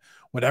said,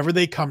 whatever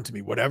they come to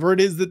me, whatever it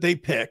is that they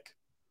pick,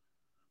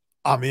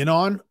 I'm in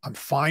on, I'm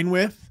fine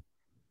with,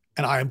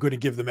 and I am going to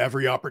give them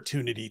every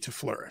opportunity to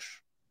flourish?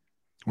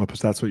 Well,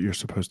 because that's what you're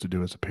supposed to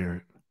do as a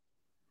parent.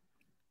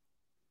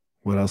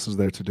 What else is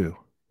there to do?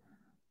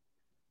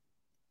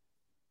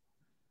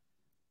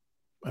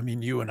 I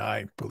mean, you and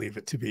I believe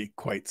it to be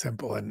quite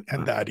simple and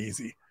that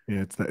easy.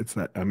 Yeah, it's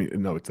that. I mean,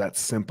 no, it's that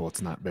simple.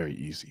 It's not very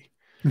easy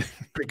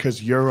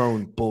because your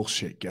own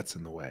bullshit gets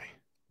in the way.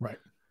 Right.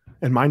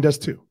 And mine does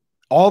too.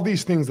 All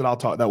these things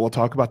that we'll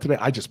talk about today,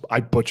 I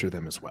butcher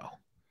them as well.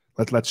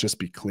 Let's just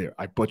be clear.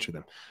 I butcher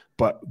them.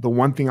 But the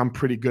one thing I'm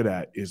pretty good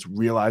at is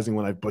realizing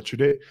when I've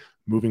butchered it,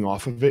 moving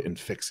off of it and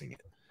fixing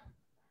it.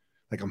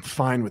 Like I'm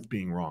fine with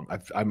being wrong.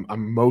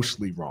 I'm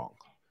mostly wrong.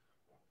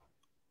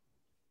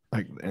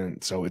 Like,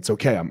 and so it's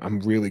okay. I'm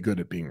really good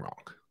at being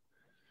wrong.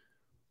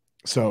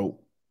 So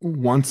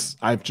once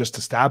I've just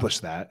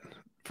established that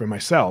for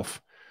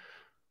myself,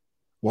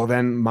 well,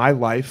 then my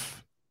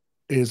life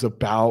is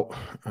about,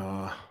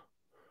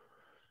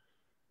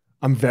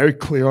 I'm very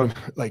clear on,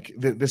 like,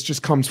 this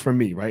just comes from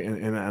me, right?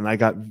 And I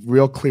got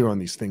real clear on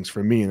these things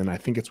for me. And then I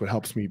think it's what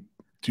helps me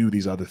do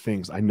these other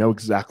things. I know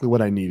exactly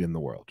what I need in the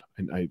world.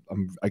 And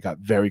I got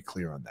very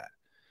clear on that.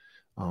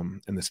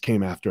 And this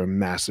came after a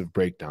massive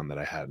breakdown that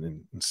I had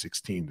in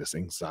 16, this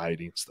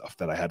anxiety and stuff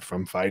that I had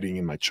from fighting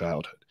in my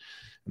childhood.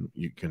 And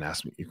you can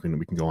ask me, we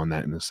can go on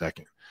that in a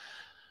second.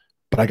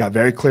 But I got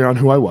very clear on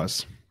who I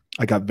was.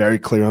 I got very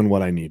clear on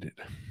what I needed.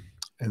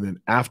 And then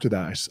after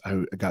that,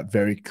 I got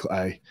very,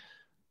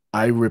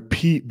 I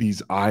repeat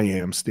these I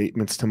am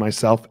statements to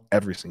myself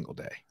every single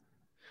day.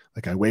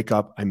 Like, I wake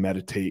up, I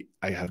meditate,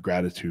 I have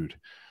gratitude.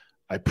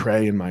 I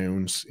pray in my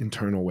own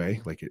internal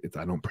way. Like,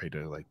 I don't pray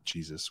to like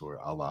Jesus or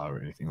Allah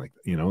or anything like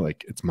that. You know,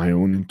 like, it's my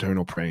own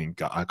internal praying.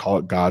 God, I call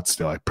it God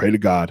still. I pray to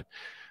God.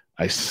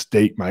 I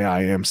state my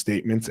I am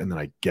statements, and then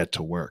I get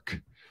to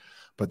work.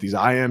 But these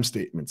I am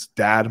statements,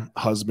 dad,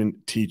 husband,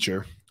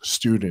 teacher,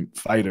 student,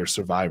 fighter,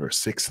 survivor,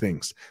 6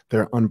 things,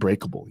 they're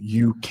unbreakable.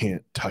 You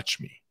can't touch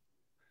me.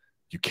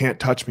 You can't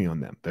touch me on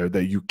them.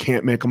 You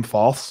can't make them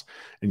false,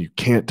 and you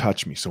can't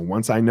touch me. So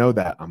once I know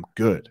that, I'm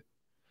good.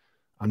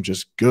 I'm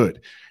just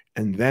good.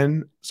 And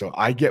then, so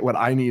I get what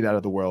I need out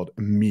of the world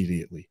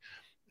immediately.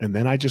 And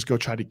then I just go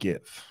try to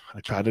give. I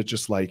try to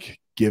just like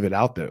give it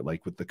out there,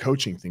 like with the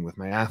coaching thing with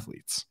my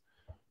athletes.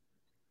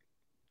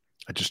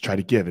 I just try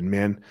to give. And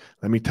man,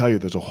 let me tell you,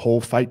 there's a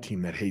whole fight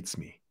team that hates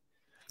me.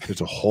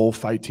 There's a whole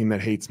fight team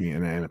that hates me.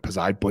 And because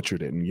I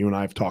butchered it, and you and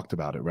I have talked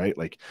about it, right?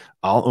 Like,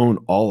 I'll own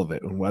all of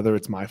it. And whether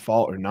it's my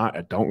fault or not,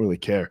 I don't really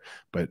care.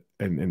 But,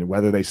 and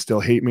whether they still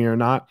hate me or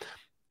not,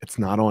 it's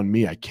not on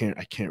me. I can't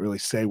really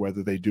say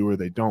whether they do or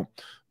they don't,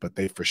 but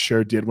they for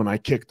sure did when I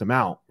kicked them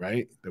out,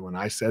 right? That when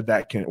I said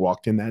that, Kent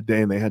walked in that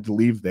day and they had to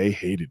leave, they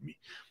hated me.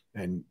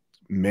 And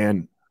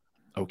man,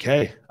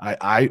 okay,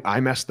 I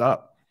messed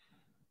up,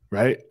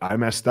 right? I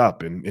messed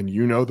up, and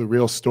you know the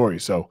real story.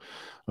 So,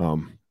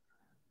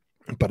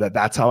 but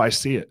that's how I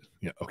see it.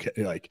 Yeah, okay,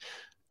 like,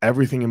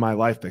 everything in my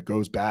life that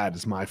goes bad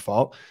is my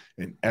fault,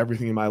 and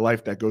everything in my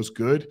life that goes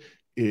good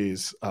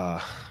is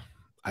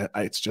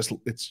it's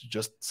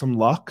just some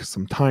luck,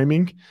 some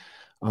timing,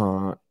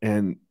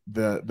 and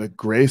the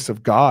grace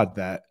of God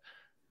that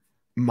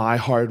my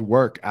hard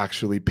work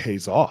actually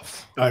pays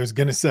off. I was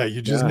going to say,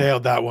 you just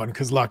nailed that one,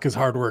 because luck is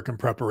hard work and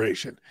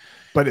preparation.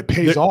 But it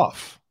pays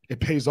off. It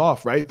pays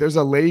off, right? There's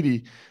a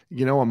lady,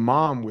 you know, a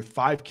mom with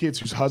 5 kids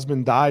whose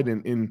husband died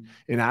in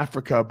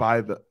Africa by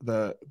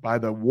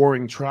the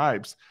warring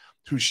tribes,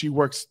 who she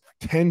works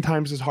 10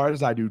 times as hard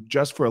as I do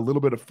just for a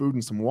little bit of food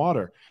and some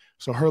water.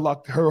 So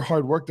her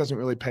hard work doesn't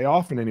really pay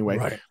off in any way.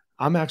 Right.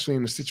 I'm actually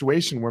in a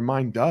situation where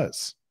mine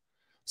does.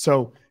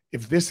 So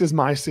if this is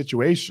my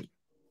situation,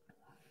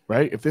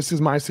 right? If this is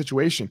my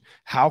situation,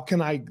 how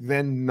can I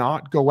then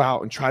not go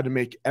out and try to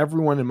make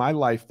everyone in my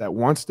life that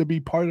wants to be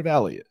part of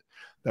Eliot,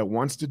 that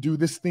wants to do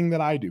this thing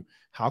that I do,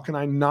 how can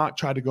I not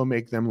try to go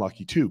make them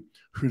lucky too?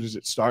 Who does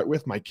it start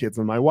with? My kids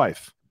and my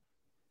wife,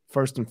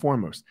 first and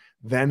foremost.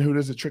 Then who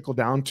does it trickle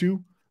down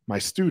to? My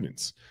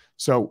students.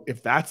 So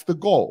if that's the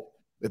goal,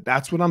 if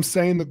that's what I'm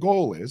saying the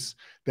goal is,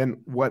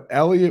 then what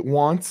Eliot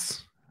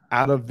wants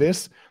out of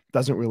this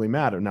doesn't really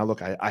matter. Now,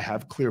 look, I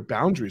have clear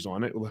boundaries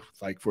on it,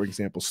 like, for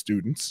example,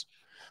 students.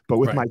 But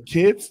with my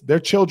kids, they're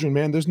children,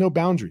 man, there's no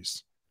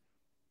boundaries.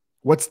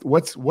 What's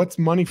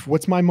money?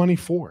 What's my money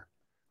for?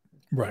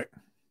 Right.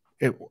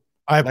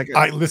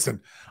 I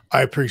listen,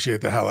 I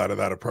appreciate the hell out of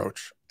that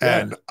approach. Yeah.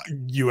 And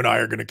you and I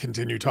are going to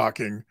continue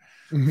talking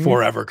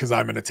forever, because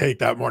I'm going to take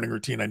that morning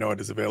routine. I know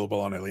it is available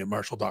on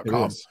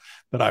EliotMarshall.com,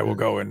 that I will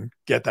go and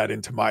get that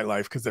into my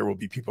life, because there will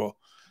be people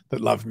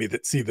that love me,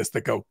 that see this,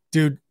 that go,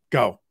 dude,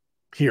 go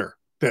here,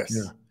 this.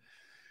 Yeah.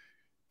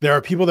 There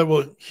are people that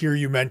will hear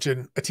you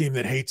mention a team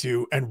that hates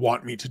you and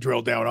want me to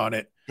drill down on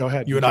it. Go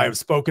ahead. You and I have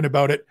spoken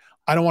about it.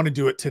 I don't want to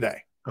do it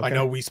today. Okay. I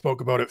know we spoke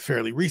about it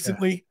fairly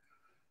recently.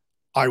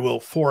 Yeah. I will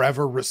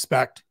forever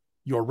respect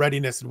your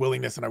readiness and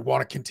willingness, and I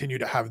want to continue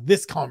to have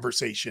this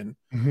conversation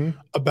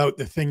about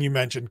the thing you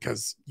mentioned,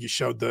 because you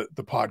showed the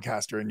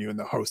podcaster in you and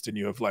the host in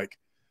you of like,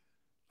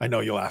 I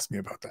know you'll ask me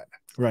about that.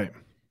 Right.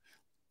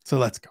 So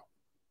let's go.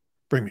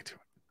 Bring me to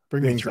it.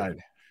 Bring me through it.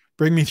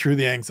 Bring me through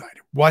the anxiety.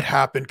 What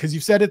happened? Because you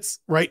said it's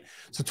right.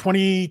 So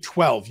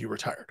 2012, you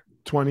retired.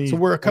 2011. So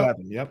we're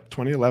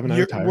 2011. I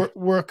retired.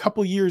 We're a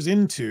couple years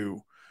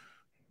into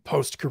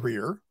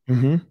post-career,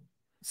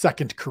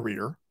 second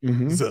career,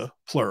 the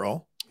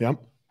plural. Yep.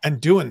 And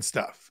doing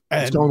stuff.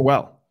 And it's going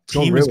well.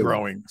 Team is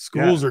growing.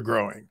 Schools are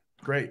growing.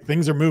 Great.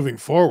 Things are moving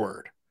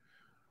forward.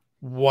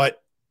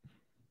 What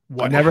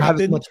I never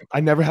had as much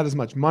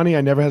money.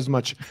 I never had as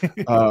much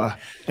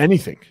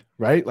anything,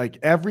 right? Like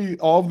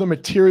all of the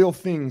material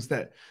things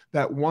that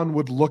one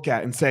would look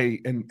at and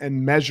say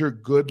and measure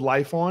good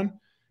life on,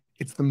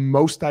 it's the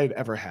most I'd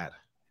ever had.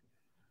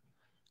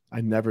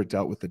 I never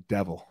dealt with the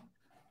devil.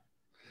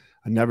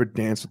 I never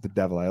danced with the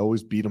devil. I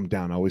always beat him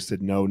down. I always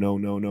said, no, no,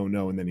 no, no,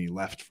 no. And then he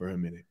left for a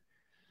minute.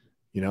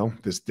 You know,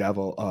 this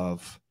devil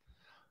of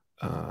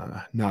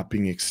not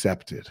being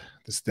accepted,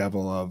 this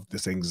devil of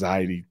this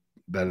anxiety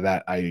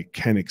that I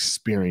can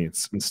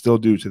experience and still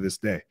do to this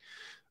day.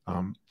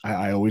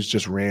 I always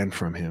just ran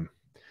from him,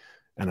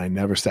 and I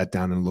never sat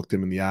down and looked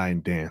him in the eye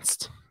and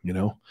danced, you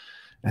know?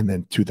 And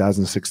then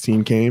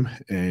 2016 came,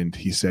 and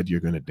he said, you're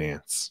going to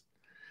dance.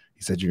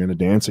 He said, you're going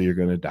to dance or you're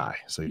going to die.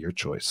 So your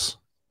choice.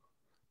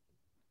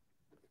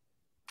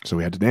 So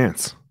we had to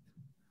dance,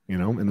 you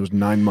know, and it was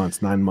 9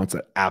 months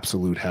of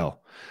absolute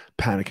hell,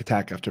 panic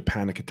attack after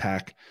panic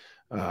attack,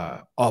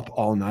 up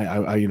all night.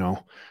 I you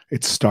know,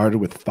 it started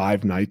with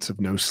 5 nights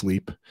of no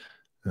sleep.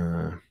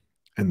 And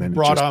then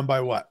brought on by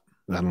what?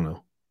 I don't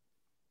know.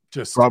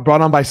 Just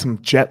brought on by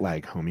some jet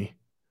lag, homie.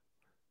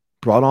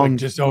 Brought on.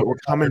 Like we're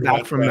coming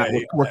back from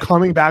we're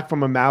coming back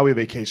from a Maui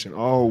vacation.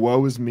 Oh,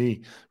 woe is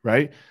me,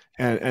 right?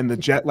 And the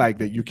jet lag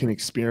that you can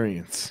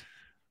experience,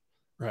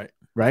 right.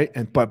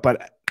 And but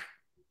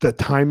the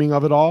timing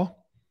of it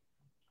all,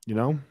 you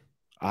know,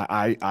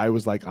 I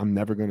was like, I'm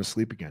never going to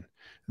sleep again.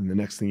 And the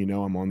next thing you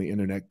know, I'm on the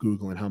internet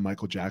Googling how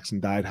Michael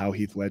Jackson died, how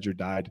Heath Ledger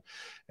died.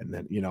 And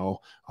then, you know,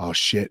 oh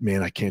shit,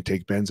 man, I can't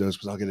take benzos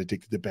because I'll get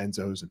addicted to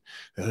benzos.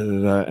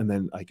 And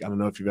then, like, I don't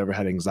know if you've ever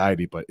had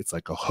anxiety, but it's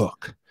like a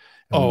hook.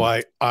 Oh,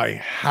 I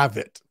have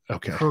it.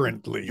 Okay.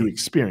 Currently. You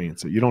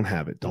experience it. You don't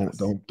have it.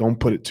 Don't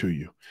put it to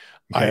you.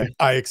 Okay?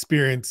 I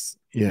experience.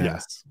 Yeah.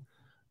 Yes.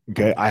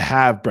 Okay. I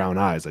have brown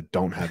eyes. I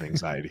don't have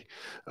anxiety.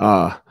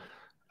 I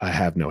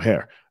have no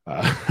hair.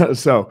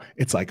 So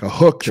it's like a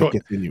hook that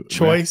gets in you.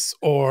 Choice,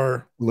 right?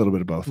 Or a little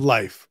bit of both.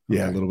 Life.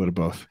 Yeah, a little bit of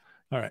both.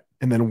 All right.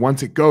 And then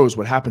once it goes,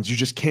 what happens? You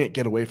just can't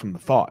get away from the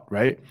thought,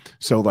 right?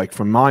 So like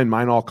for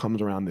mine all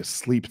comes around this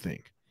sleep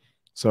thing.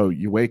 So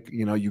you wake,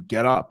 you know, you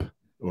get up,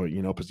 or,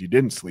 you know, because you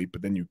didn't sleep,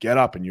 but then you get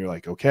up and you're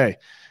like, okay.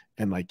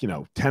 And like, you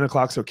know, 10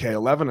 o'clock's okay,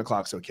 11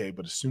 o'clock's okay.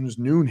 But as soon as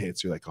noon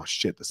hits, you're like, oh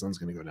shit, the sun's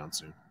going to go down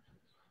soon.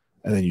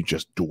 And then you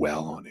just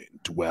dwell on it,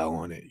 dwell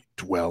on it,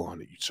 dwell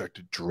on it. You start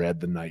to dread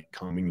the night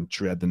coming and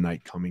dread the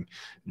night coming.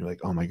 And you're like,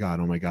 oh my God,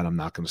 I'm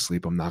not going to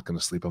sleep. I'm not going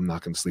to sleep. I'm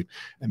not going to sleep.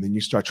 And then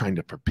you start trying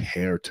to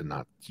prepare to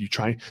not, you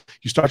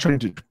start trying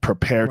to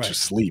prepare to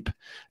sleep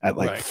at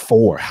like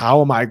 4.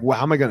 How am I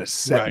going to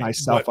set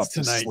myself up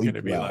to sleep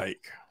gonna be well?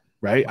 Like,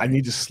 right? I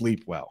need to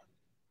sleep well.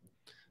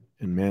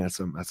 And man, that's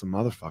a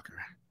motherfucker.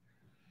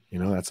 You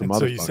know, that's a motherfucker.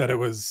 So you said it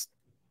was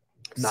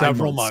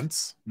several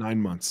months. 9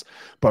 months.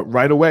 But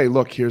right away,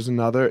 look, here's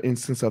another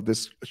instance of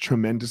this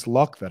tremendous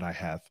luck that I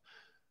have.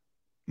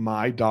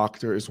 My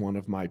doctor is one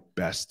of my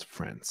best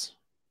friends.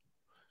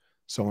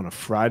 So on a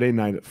Friday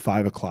night at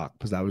 5 o'clock,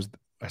 because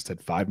I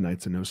said 5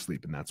 nights of no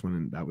sleep, and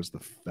that was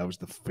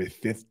the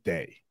 5th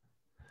day.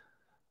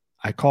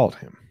 I called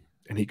him,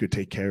 and he could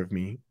take care of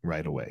me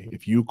right away.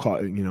 If you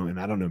call, you know, and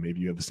I don't know, maybe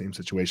you have the same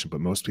situation,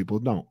 but most people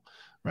don't.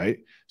 Right.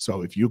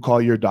 So if you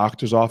call your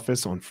doctor's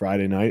office on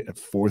Friday night at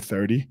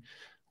 4:30,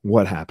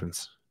 what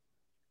happens?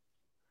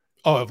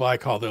 Oh, if I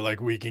call, they're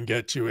like, we can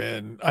get you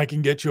in. I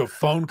can get you a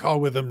phone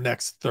call with them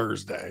next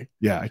Thursday.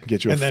 Yeah, I can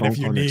get you a phone call. And then if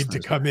you need to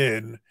come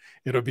in,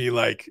 it'll be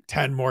like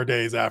 10 more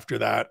days after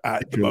that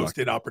at the most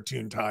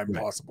inopportune time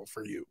possible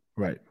for you.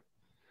 Right.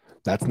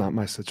 That's not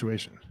my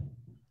situation.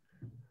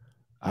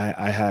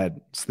 I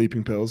had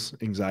sleeping pills,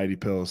 anxiety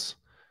pills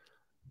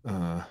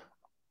by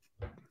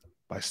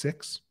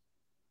 6.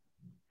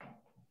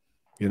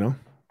 You know,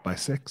 by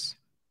 6.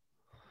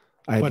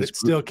 But it's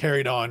still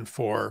carried on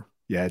for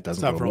it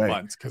doesn't several go away.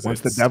 months, because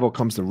once the devil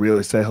comes to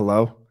really say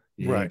hello,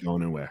 you ain't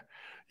going anywhere.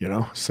 You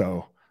know,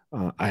 so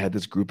I had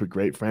this group of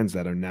great friends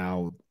that are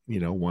now, you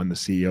know, one the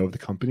CEO of the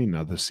company,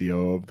 another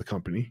CEO of the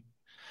company,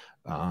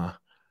 and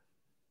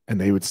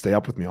they would stay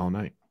up with me all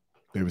night.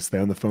 They would stay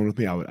on the phone with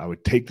me. I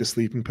would take the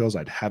sleeping pills.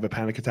 I'd have a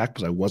panic attack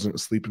because I wasn't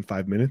asleep in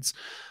 5 minutes.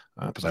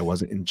 Because I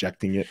wasn't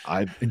injecting it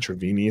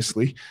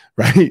intravenously,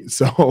 right?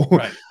 So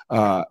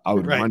I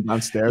would run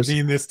downstairs. You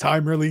mean this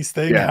time release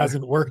thing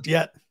hasn't worked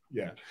yet?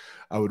 Yeah.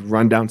 I would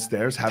run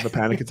downstairs, have a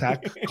panic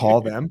attack,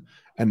 call them.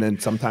 And then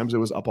sometimes it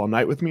was up all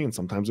night with me. And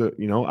sometimes,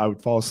 you know, I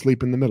would fall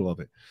asleep in the middle of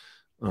it.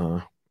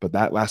 But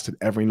that lasted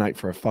every night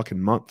for a fucking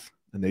month.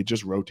 And they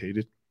just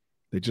rotated.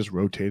 They just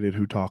rotated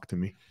who talked to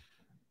me.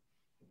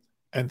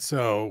 And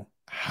so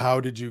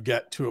how did you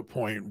get to a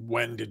point?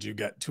 When did you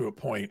get to a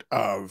point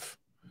of,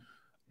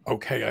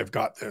 okay, I've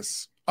got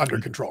this under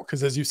control?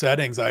 Because as you said,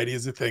 anxiety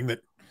is a thing that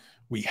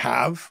we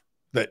have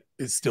that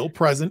is still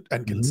present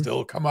and can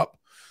still come up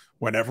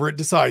whenever it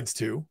decides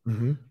to.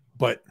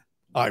 But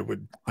I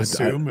would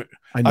assume,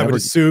 I would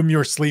assume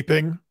you're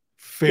sleeping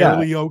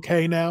fairly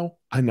okay now.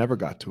 I never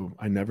get to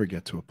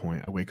a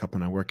point. I wake up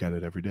and I work at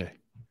it every day.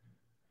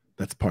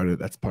 That's part of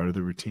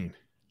the routine.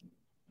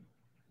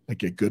 I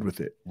get good with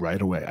it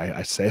right away.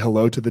 I say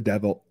hello to the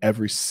devil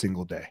every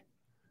single day.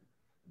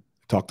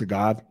 I talk to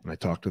God and I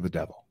talk to the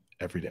devil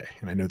every day.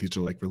 And I know these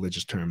are like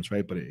religious terms,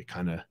 right? But it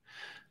kind of,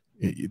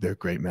 they're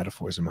great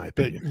metaphors in my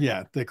opinion.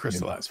 They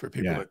crystallize for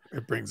people. Yeah.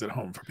 It brings it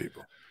home for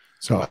people.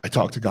 So I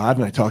talk to God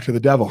and I talk to the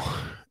devil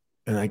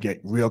and I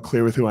get real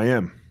clear with who I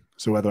am.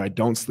 So whether I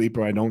don't sleep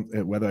or I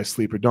don't, whether I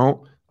sleep or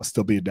don't, I'll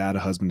still be a dad, a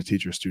husband, a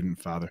teacher, a student,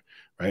 a father,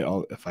 right?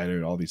 A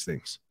fighter, all these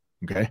things.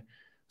 Okay.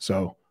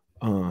 So,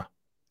 and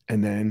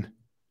then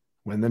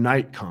when the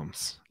night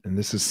comes, and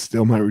this is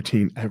still my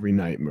routine every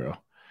night, bro,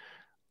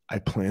 I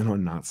plan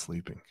on not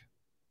sleeping.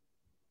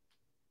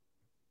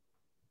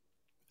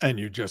 And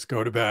you just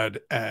go to bed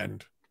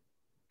and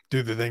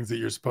do the things that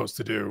you're supposed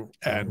to do.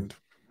 And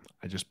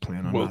I just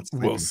plan on not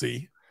sleeping. We'll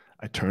see.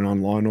 I turn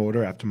on Law and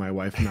Order after my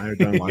wife and I are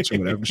done watching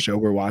whatever show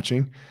we're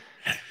watching.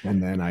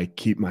 And then I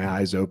keep my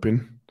eyes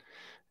open.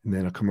 And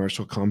then a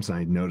commercial comes and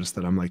I notice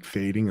that I'm like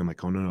fading. I'm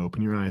like, oh no,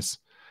 open your eyes.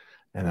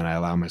 And then I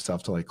allow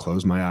myself to like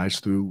close my eyes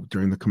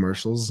during the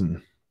commercials.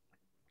 And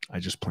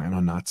I just plan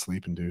on not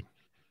sleeping, dude.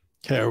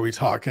 Okay. Are we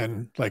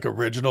talking like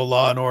original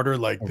Law and Order,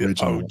 like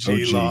original,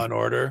 the OG Law and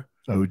Order?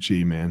 OG,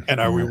 man. And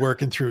are we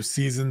working through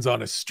seasons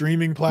on a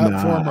streaming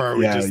platform, or are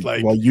we just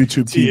like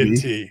YouTube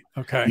TNT? TV?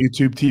 Okay,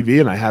 YouTube TV,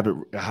 and I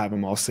have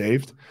them all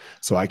saved,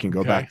 so I can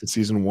go back to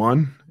season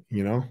 1.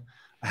 You know,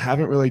 I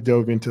haven't really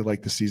dove into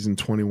like the season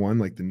 21,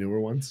 like the newer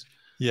ones.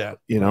 Yeah,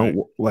 you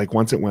know, like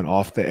once it went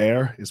off the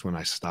air is when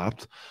I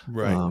stopped.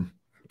 Right.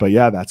 But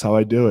yeah, that's how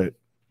I do it,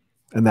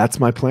 and that's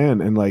my plan.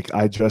 And like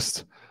I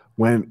just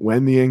when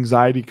the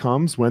anxiety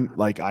comes, when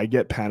like I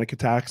get panic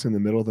attacks in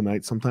the middle of the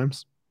night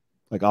sometimes.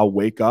 Like I'll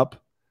wake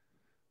up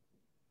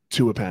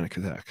to a panic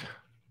attack.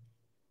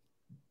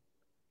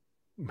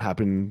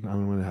 Happened, I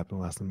don't know when it happened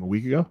last time, a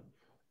week ago.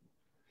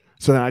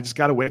 So then I just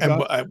got to wake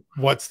up.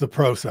 What's the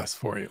process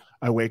for you?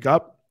 I wake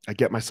up, I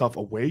get myself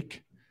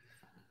awake,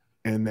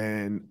 and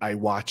then I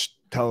watch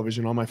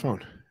television on my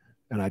phone.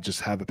 And I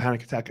just have a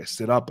panic attack. I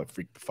sit up, I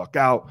freak the fuck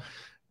out.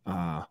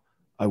 I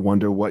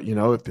wonder what, you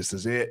know, if this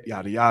is it,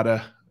 yada,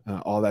 yada.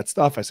 All that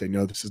stuff. I say,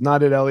 no, this is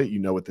not it, Eliot. You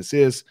know what this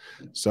is.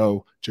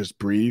 So just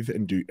breathe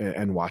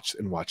and watch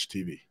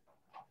TV.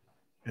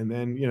 And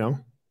then, you know,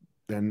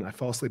 then I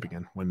fall asleep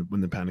again when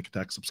the panic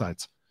attack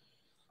subsides.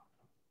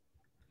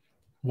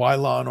 Why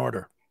Law and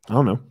Order? I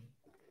don't know.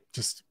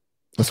 Just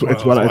it's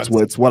what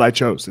I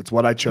chose. It's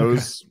what I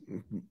chose.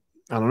 Okay.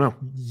 I don't know.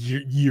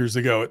 Years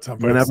ago at some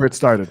point. Whenever it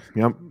started.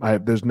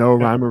 Yep. There's no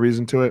rhyme or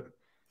reason to it.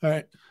 All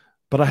right.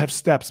 But I have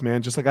steps,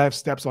 man. Just like I have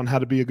steps on how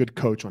to be a good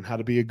coach, on how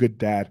to be a good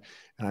dad,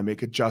 and I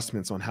make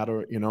adjustments on how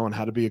to, you know, on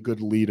how to be a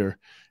good leader.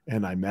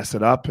 And I mess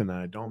it up, and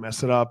I don't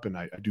mess it up, and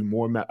I do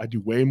more. I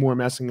do way more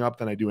messing up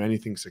than I do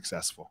anything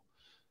successful.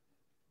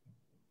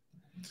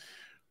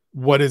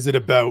 What is it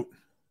about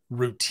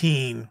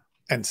routine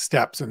and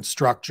steps and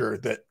structure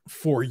that,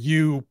 for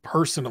you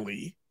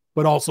personally,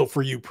 but also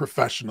for you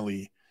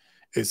professionally,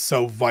 is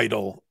so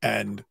vital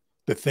and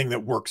the thing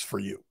that works for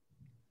you?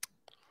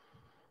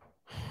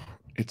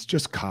 It's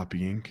just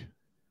copying,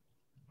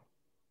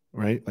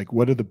 right? Like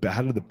how do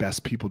the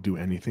best people do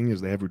anything is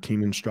they have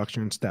routine and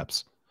structure and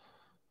steps,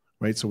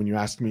 right? So when you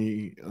ask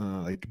me,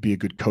 like be a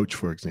good coach,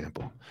 for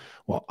example,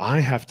 well,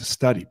 I have to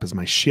study because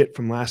my shit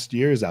from last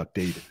year is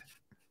outdated,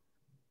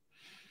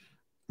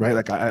 right?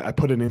 Like I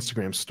put an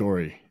Instagram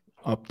story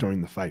up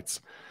during the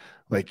fights,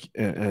 like,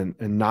 and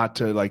not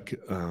to like,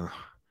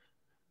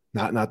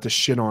 not to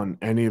shit on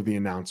any of the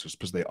announcers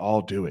because they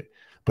all do it.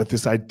 But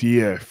this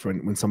idea for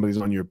when somebody's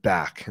on your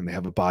back and they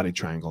have a body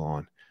triangle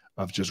on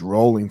of just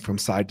rolling from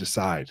side to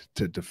side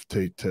to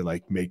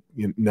like make,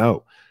 you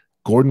know,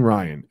 Gordon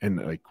Ryan and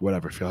like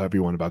whatever, feel however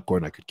you want about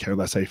Gordon. I could care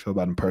less how you feel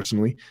about him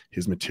personally.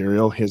 His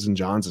material, his and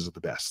John's is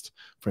the best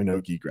for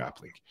no-gi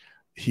grappling.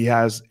 He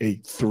has a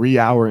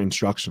 3-hour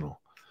instructional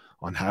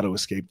on how to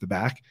escape the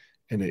back,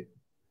 and it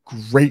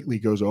greatly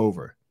goes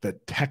over the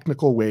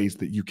technical ways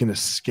that you can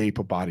escape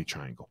a body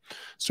triangle.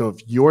 So if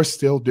you're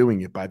still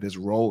doing it by this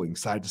rolling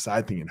side to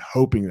side thing and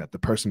hoping that the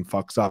person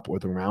fucks up or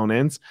the round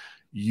ends,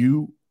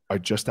 you are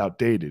just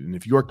outdated. And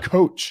if your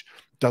coach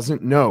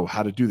doesn't know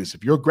how to do this,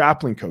 if your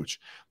grappling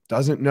coach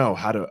doesn't know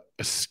how to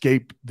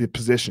escape the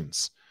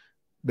positions,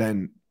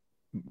 then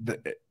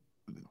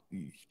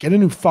get a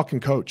new fucking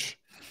coach.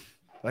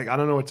 Like, I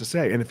don't know what to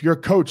say. And if your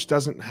coach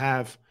doesn't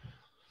have,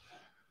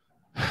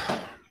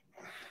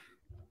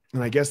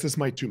 and I guess this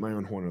might toot my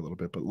own horn a little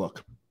bit, but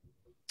look,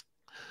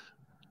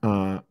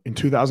 in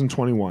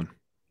 2021,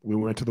 we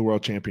went to the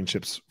World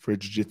Championships for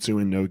Jiu-Jitsu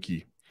and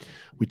no-gi.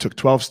 We took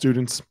 12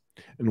 students,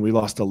 and we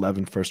lost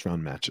 11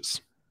 first-round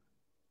matches.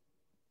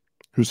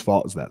 Whose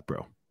fault is that,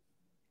 bro?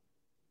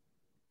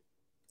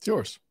 It's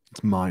yours.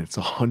 It's mine. It's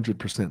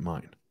 100%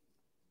 mine.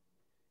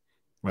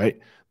 Right?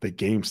 The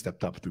game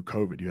stepped up through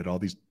COVID. You had all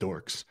these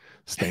dorks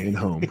staying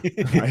home,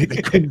 right?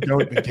 They couldn't go.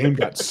 The game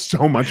got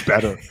so much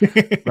better,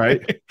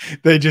 right?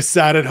 They just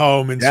sat at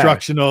home,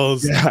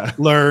 instructionals,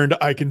 learned,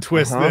 I can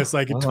twist this,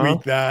 I can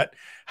tweak that,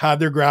 had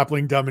their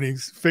grappling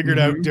dummies, figured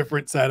out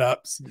different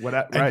setups.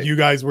 And you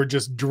guys were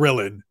just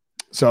drilling.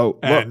 So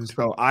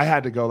so I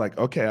had to go like,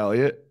 okay,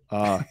 Eliot,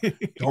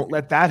 don't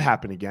let that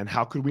happen again.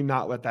 How could we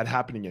not let that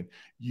happen again?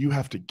 You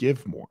have to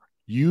give more.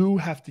 You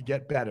have to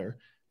get better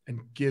and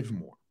give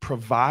more.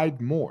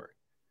 Provide more.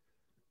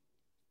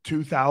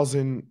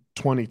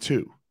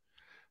 2022,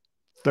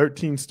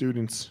 13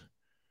 students,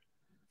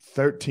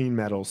 13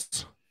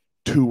 medals,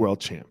 2 world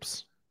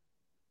champs.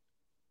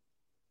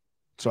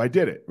 So I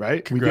did it,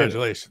 right?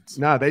 Congratulations.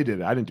 No, they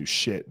did it. I didn't do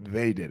shit.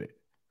 They did it,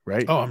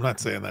 right? Oh, I'm not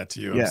saying that to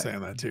you. Yeah, I'm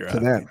saying that to your to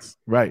them, athletes.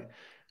 right?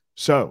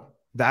 So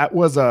that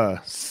was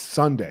a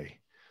Sunday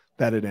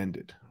that it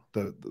ended,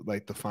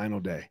 the final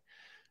day.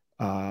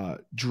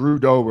 Drew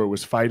Dober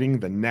was fighting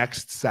the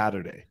next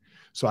Saturday.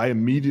 So I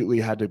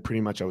immediately had to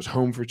I was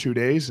home for 2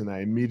 days and I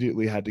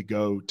immediately had to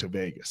go to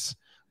Vegas.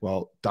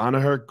 Well,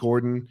 Danaher,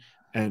 Gordon,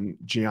 and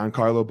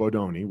Giancarlo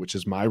Bodoni, which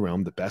is my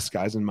realm, the best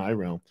guys in my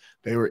realm,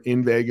 they were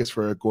in Vegas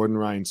for a Gordon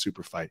Ryan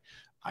super fight.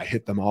 I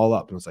hit them all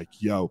up and was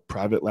like, yo,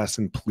 private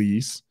lesson,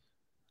 please.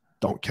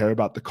 Don't care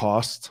about the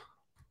cost.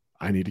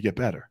 I need to get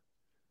better.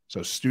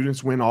 So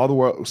students win all the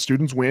world.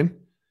 Students win,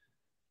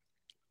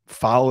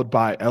 followed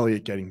by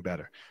Eliot getting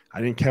better. I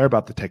didn't care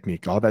about the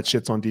technique. All that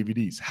shit's on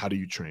DVDs. How do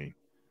you train?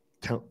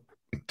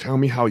 Tell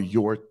me how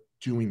you're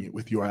doing it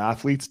with your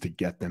athletes to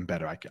get them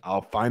better.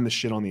 I'll find the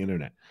shit on the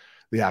internet,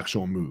 the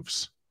actual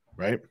moves,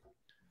 right?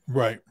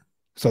 Right.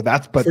 So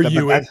that's, but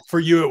for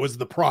you, it was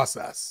the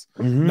process,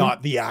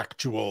 not the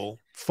actual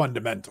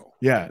fundamental.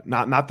 Yeah.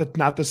 Not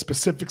the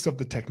specifics of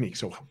the technique.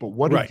 So, but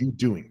what are you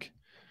doing?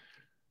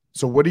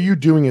 So what are you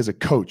doing as a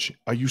coach?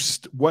 Are you,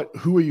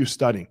 who are you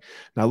studying?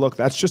 Now look,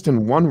 that's just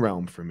in one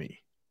realm for me.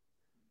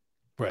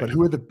 Right. But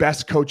who are the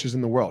best coaches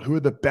in the world? Who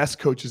are the best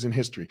coaches in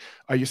history?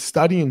 Are you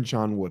studying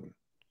John Wooden?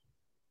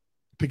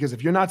 Because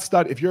if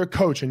you're a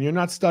coach and you're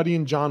not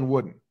studying John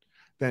Wooden,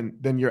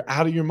 then you're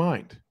out of your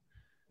mind.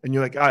 And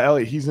you're like,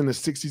 Eliot, he's in the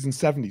 60s and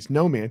 70s.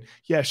 No, man.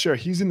 Yeah, sure.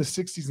 He's in the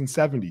 60s and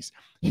 70s.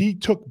 He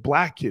took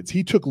black kids.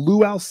 He took Lou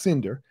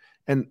Alcindor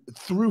and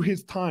through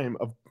his time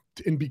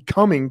in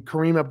becoming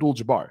Kareem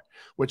Abdul-Jabbar,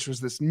 which was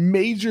this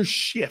major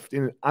shift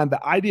on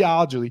the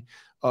ideology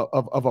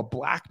of a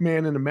black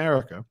man in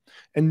America.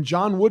 And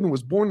John Wooden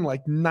was born in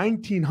like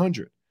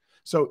 1900.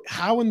 So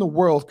how in the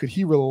world could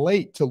he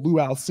relate to Lou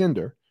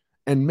Alcindor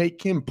and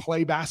make him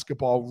play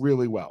basketball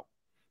really well?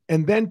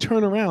 And then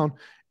turn around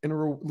and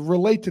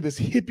relate to this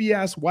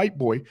hippie-ass white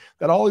boy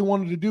that all he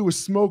wanted to do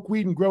was smoke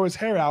weed and grow his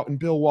hair out in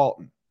Bill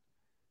Walton.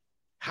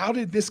 How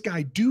did this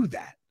guy do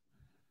that?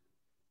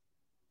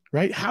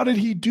 Right? How did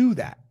he do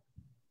that?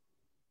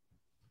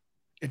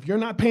 If you're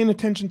not paying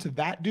attention to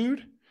that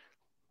dude,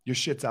 your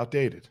shit's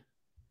outdated.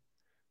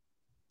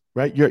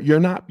 Right? You're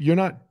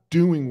not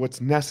doing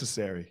what's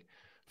necessary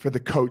for the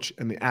coach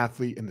and the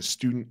athlete and the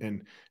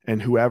student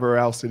and whoever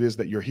else it is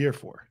that you're here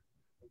for.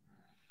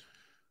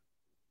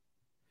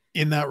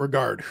 In that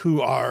regard,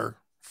 who are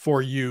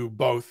for you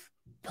both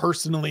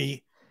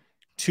personally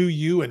to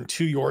you and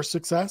to your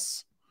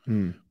success,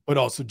 but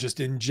also just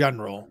in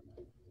general,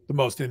 the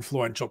most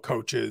influential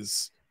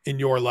coaches in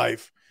your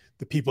life,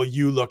 the people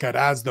you look at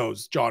as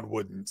those John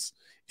Woodens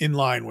in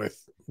line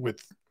with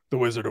the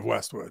Wizard of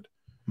Westwood?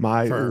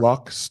 My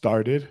luck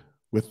started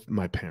with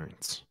my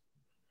parents.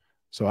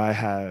 So I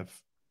have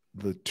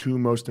the two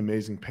most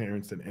amazing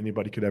parents that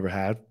anybody could ever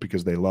have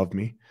because they love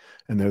me.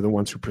 And they're the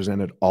ones who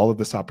presented all of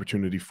this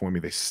opportunity for me.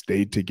 They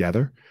stayed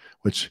together,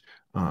 which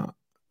I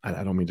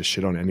don't mean to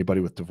shit on anybody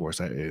with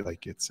divorce.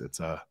 It's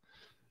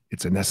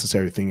a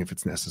necessary thing if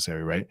it's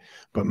necessary, right?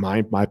 But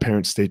my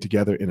parents stayed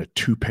together in a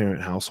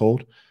 2-parent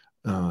household.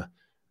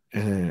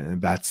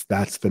 And that's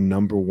the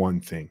number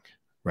one thing,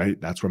 right?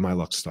 That's where my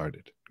luck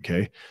started.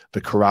 Okay.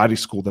 The karate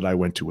school that I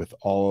went to with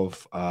all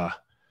of,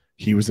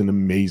 he was an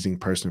amazing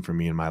person for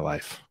me in my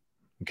life.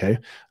 Okay.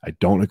 I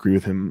don't agree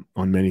with him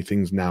on many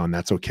things now, and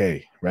that's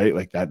okay. Right.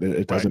 Like that,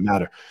 it doesn't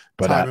matter,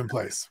 but time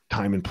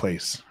and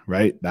place.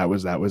 Right. That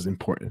was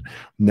important.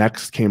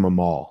 Next came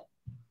Amal.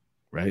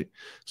 Right.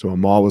 So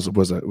Amal was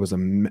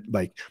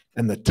like,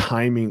 and the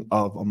timing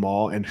of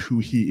Amal and who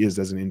he is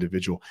as an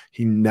individual,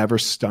 he never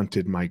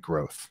stunted my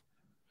growth.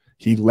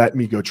 He let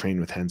me go train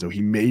with Renzo.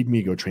 He made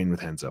me go train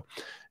with Renzo.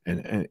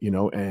 And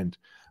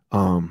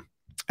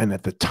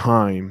at the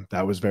time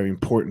that was very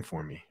important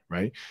for me.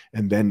 Right.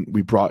 And then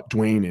we brought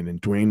Dwayne in,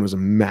 and Dwayne was a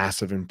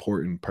massive,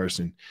 important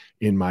person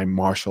in my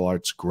martial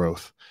arts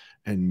growth.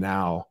 And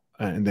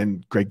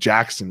then Greg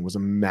Jackson was a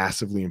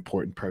massively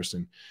important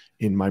person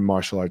in my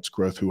martial arts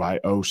growth, who I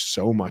owe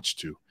so much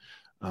to.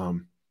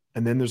 And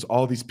then there's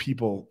all these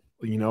people,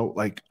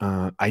 I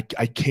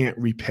can't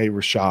repay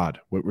Rashad,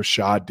 what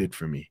Rashad did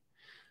for me.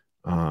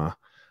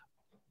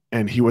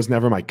 And he was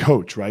never my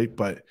coach. Right.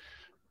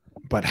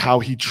 But how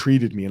he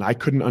treated me, and I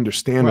couldn't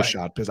understand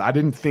Rashad because I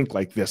didn't think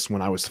like this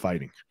when I was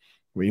fighting.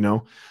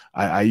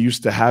 I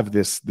used to have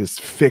this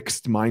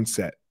fixed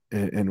mindset,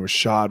 and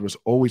Rashad was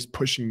always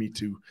pushing me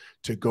to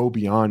go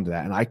beyond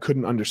that, and I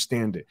couldn't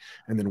understand it.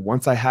 And then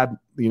once I had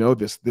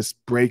this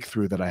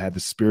breakthrough that I had,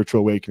 the spiritual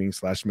awakening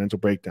 / mental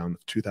breakdown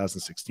of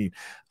 2016,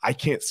 I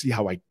can't see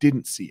how I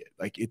didn't see it.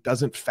 Like, it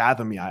doesn't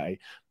fathom me. I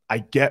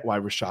get why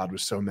Rashad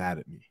was so mad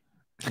at me.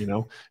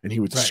 And he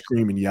would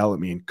scream and yell at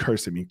me and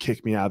curse at me and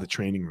kick me out of the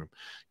training room.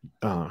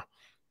 And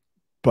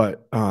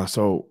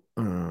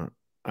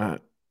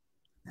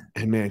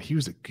man,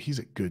 he's a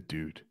good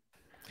dude.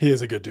 He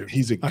is a good dude.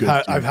 He's a good dude.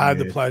 I've had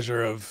the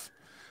pleasure of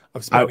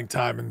spending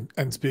time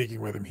and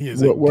speaking with him. He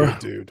is a good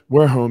dude.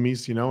 We're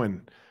homies,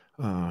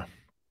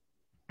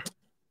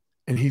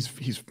 and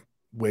he's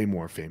way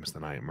more famous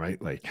than I am,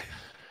 right? Like,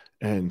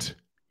 and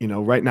you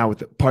know, right now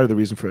part of the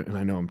reason for it, and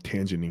I know I'm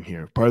tangenting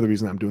here, part of the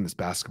reason I'm doing this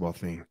basketball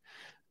thing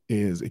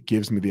is it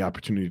gives me the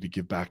opportunity to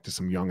give back to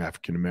some young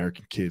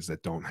African-American kids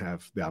that don't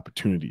have the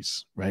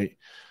opportunities, right?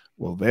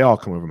 Well, they all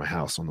come over my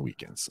house on the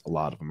weekends, a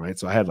lot of them, right?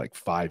 So I had like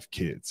 5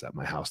 kids at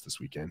my house this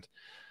weekend,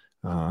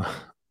 all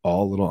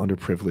a little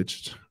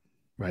underprivileged,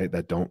 right?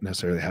 That don't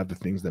necessarily have the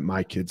things that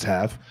my kids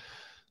have.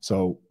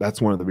 So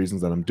that's one of the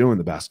reasons that I'm doing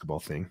the basketball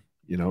thing,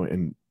 you know,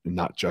 and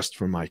not just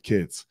for my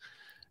kids.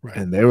 Right.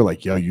 And they were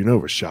like, yo, you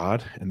know,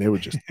 Rashad. And they were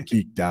just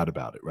geeked out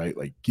about it, right?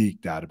 Like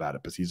geeked out about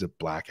it because he's a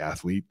black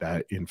athlete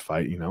that in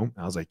fight, you know. And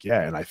I was like,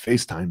 yeah. And I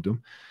FaceTimed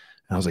him.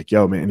 And I was like,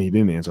 yo, man. And he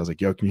didn't answer. I was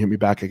like, yo, can you hit me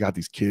back? I got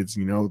these kids,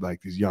 you know,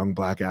 like these young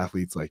black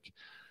athletes, like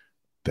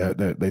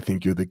they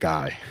think you're the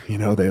guy, you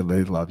know, they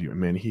love you. And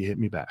man, he hit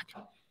me back.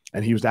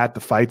 And he was at the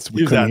fights.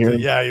 We couldn't hear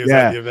him. Yeah, he was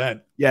at the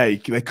event. Yeah,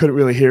 they couldn't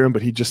really hear him,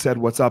 but he just said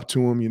what's up to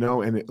him, you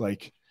know, and it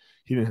like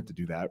he didn't have to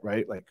do that,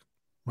 right? Like,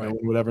 right. No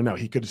one would ever know.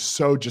 He could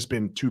have just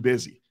been too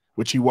busy,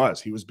 which he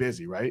was. He was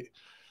busy, right?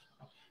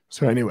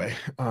 So anyway,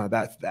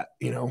 that's that,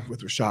 you know,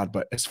 with Rashad.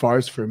 But as far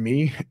as for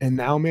me, and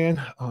now,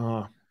 man,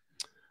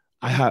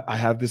 I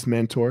have this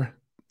mentor,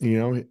 you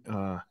know,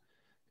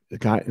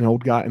 an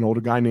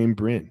older guy named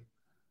Bryn,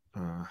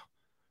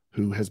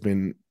 who has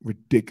been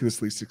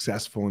ridiculously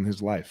successful in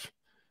his life.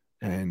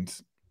 And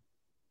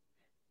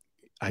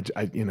I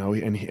you know,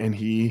 and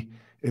he,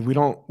 we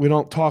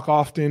don't talk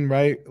often,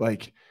 right?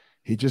 Like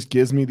he just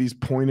gives me these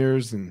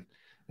pointers and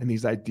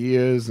these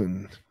ideas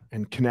and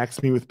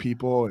connects me with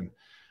people.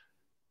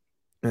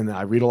 And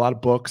I read a lot of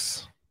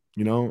books,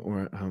 you know,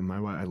 or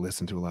I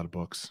listen to a lot of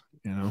books,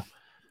 you know.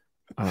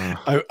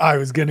 I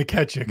was going to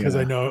catch you because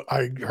I know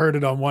I heard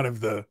it on one of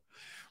the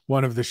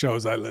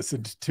shows I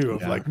listened to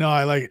of like, no,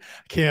 I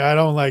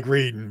don't like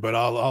reading, but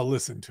I'll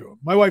listen to them.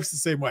 My wife's the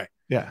same way.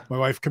 Yeah. My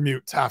wife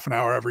commutes half an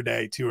hour every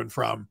day to and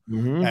from.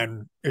 Mm-hmm.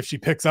 And if she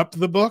picks up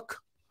the book,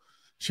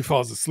 she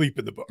falls asleep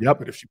in the book. Yep.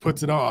 But if she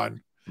puts it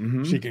on,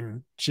 mm-hmm.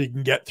 she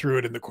can get through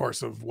it in the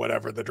course of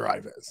whatever the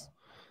drive is.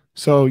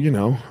 So, you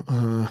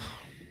know,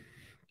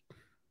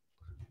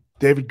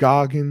 David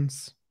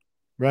Goggins,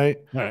 right?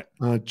 Right.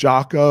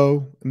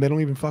 Jocko, and they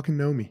don't even fucking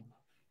know me.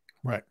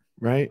 Right.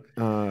 Right.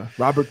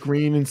 Robert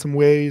Greene in some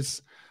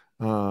ways.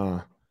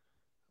 There's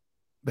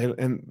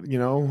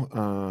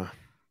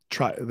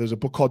a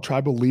book called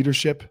Tribal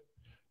Leadership,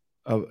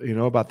 you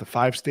know, about the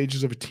 5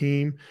 stages of a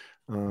team.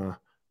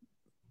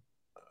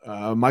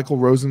 Michael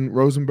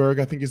Rosenberg,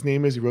 I think his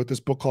name is. He wrote this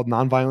book called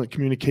Nonviolent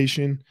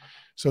Communication.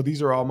 So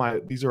these are all my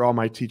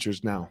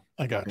teachers now.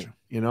 I got you.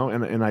 You know,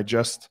 and I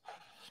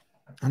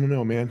don't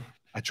know, man.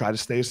 I try to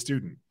stay a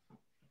student.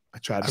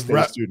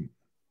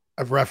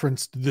 I've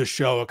referenced this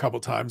show a couple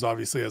times.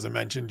 Obviously, as I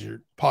mentioned,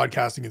 your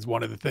podcasting is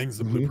one of the things,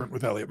 the Blueprint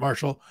with Eliot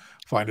Marshall.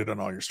 Find it on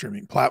all your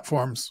streaming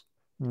platforms.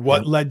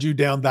 What led you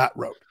down that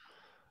road?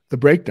 The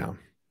breakdown,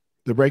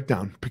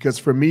 because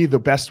for me, the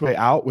best way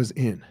out was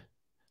in.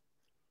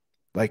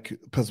 Like,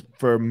 because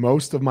for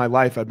most of my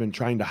life, I've been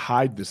trying to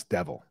hide this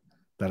devil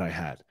that I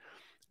had.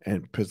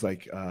 And because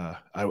like,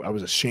 I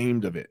was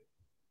ashamed of it.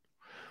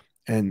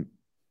 And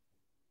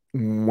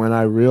when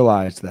I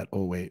realized that,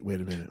 oh, wait a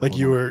minute. Like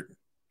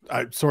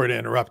I'm sorry to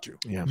interrupt you.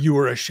 Yeah. You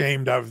were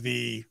ashamed of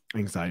the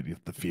anxiety,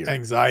 the fear,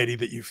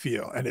 that you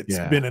feel. And it's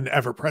been an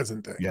ever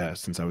present thing. Yeah.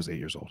 Since I was 8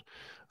 years old.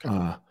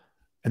 Okay.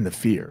 And the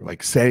fear,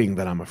 like saying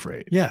that I'm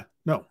afraid. Yeah.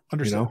 No,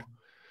 understand. You know?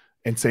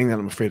 And saying that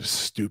I'm afraid of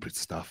stupid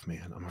stuff,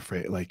 man. I'm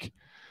afraid like,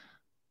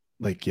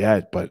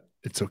 yeah, but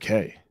it's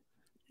okay.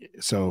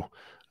 So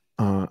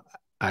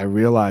I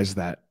realized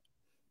that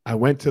I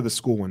went to the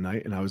school one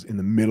night and I was in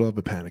the middle of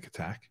a panic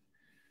attack.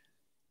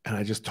 And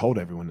I just told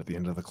everyone at the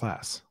end of the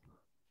class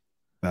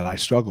that I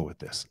struggle with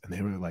this. And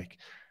they were like,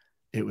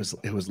 it was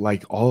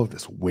like all of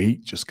this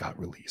weight just got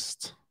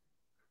released.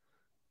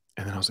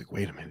 And then I was like,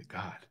 wait a minute,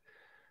 God.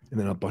 And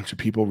then a bunch of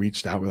people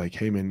reached out, were like,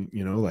 hey man,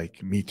 you know,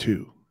 like me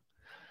too.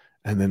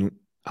 And then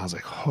I was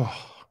like,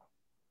 oh.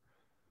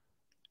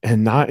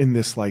 And not in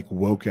this like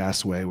woke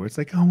ass way where it's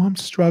like, oh, I'm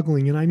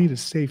struggling and I need a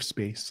safe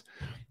space.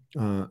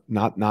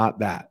 Not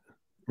that,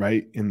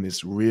 right? In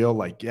this real,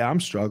 like, yeah, I'm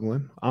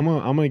struggling. I'm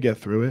gonna get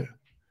through it.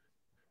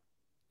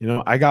 You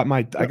know, I got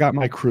my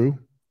crew.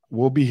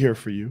 We'll be here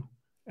for you.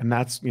 And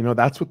that's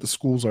what the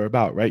schools are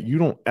about, right? You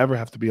don't ever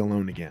have to be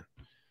alone again.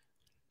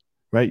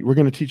 Right? We're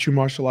going to teach you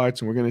martial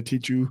arts and we're going to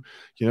teach you,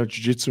 you know,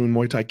 jiu-jitsu and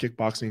Muay Thai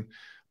kickboxing,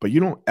 but you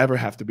don't ever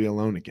have to be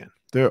alone again.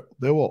 There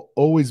will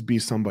always be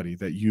somebody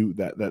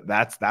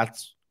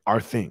that's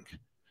our thing,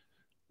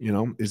 you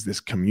know, is this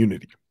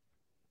community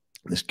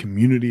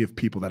of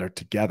people that are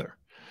together,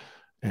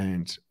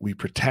 and we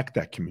protect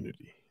that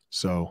community.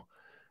 So,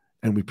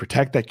 and we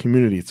protect that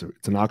community. It's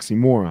an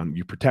oxymoron.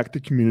 You protect the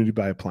community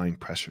by applying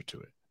pressure to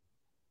it.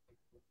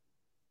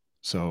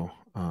 So,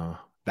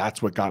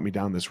 that's what got me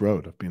down this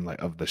road of being like,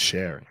 of the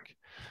sharing.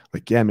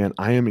 Like, yeah, man,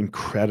 I am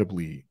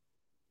incredibly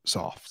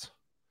soft.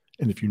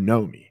 And if you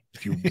know me,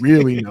 if you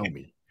really know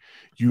me,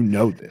 you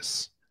know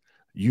this.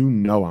 You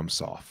know I'm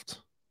soft.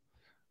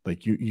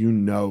 Like you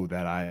know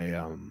that I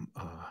am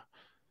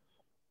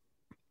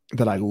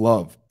that I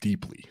love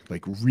deeply,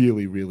 like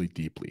really, really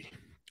deeply.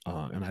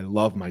 And I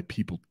love my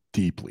people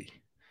deeply.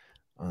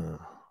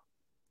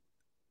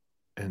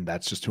 And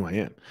that's just who I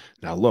am.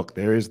 Now, look,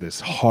 there is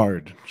this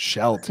hard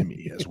shell to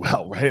me as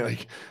well, right?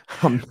 Like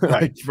I'm Right.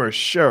 like for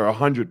sure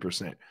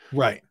 100%.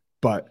 Right.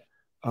 But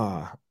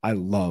I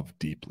love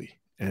deeply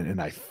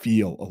and I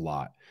feel a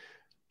lot.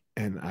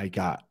 And I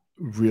got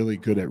really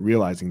good at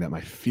realizing that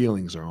my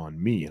feelings are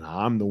on me, and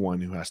I'm the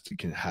one who has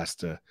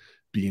to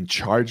be in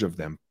charge of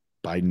them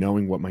by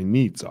knowing what my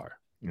needs are.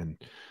 And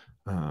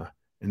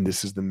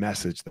this is the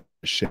message that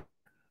I share.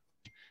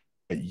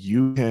 That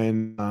you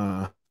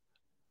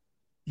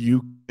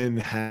can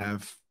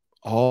have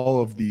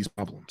all of these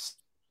problems.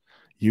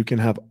 You can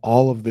have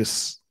all of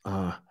this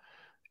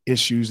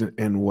issues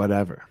and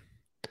whatever,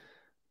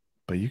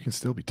 but you can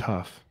still be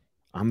tough.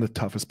 I'm the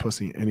toughest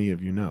pussy any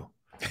of you know.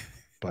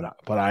 But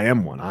I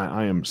am one.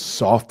 I am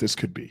soft as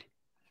could be.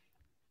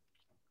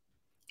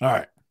 All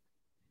right.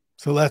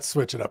 So let's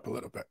switch it up a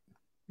little bit.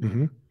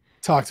 Mm-hmm.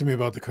 Talk to me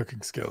about the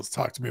cooking skills.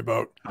 Talk to me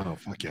about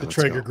the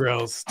Traeger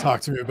grills.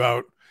 Talk to me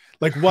about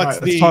let's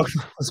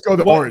go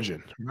to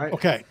origin, right?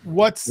 Okay.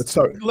 Let's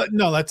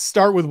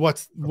start with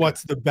what's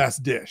the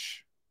best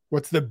dish?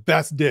 What's the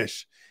best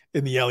dish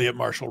in the Eliot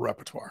Marshall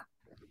repertoire?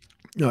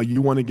 No,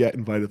 you want to get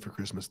invited for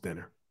Christmas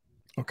dinner.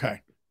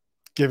 Okay.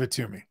 Give it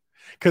to me.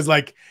 Because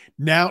like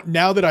now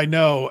that I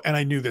know, and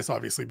I knew this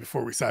obviously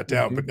before we sat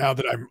down, but now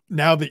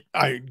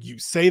that you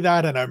say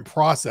that and I'm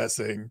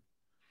processing,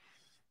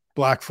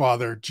 Black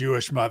father,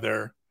 Jewish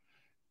mother,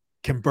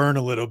 can burn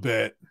a little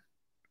bit.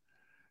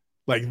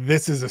 Like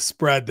this is a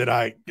spread that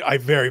I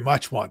very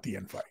much want the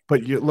invite.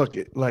 But you look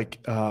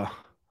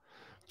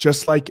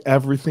just like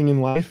everything in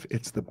life,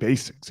 it's the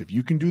basics. If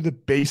you can do the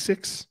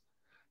basics,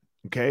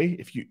 okay,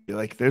 if you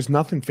like, there's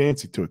nothing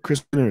fancy to it.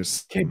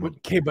 Christmas.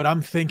 Okay, but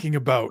I'm thinking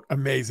about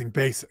amazing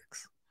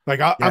basics. Like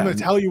I'm going to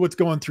tell you what's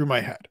going through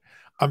my head.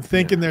 I'm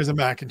thinking there's a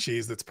mac and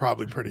cheese that's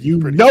probably pretty.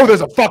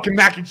 There's a fucking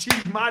mac and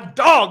cheese, my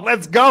dog.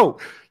 Let's go.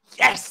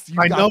 Yes,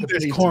 I know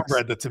there's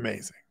cornbread that's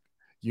amazing.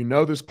 You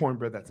know there's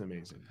cornbred that's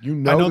amazing. You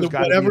know,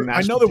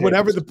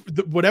 whatever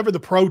the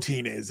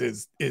protein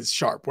is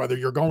sharp. Whether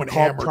you're going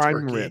ham or prime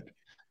turkey. Rib.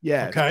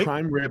 Yeah, okay. It's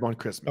prime rib on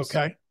Christmas.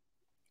 Okay,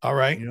 all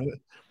right. You know,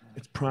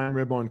 it's prime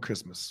rib on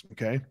Christmas.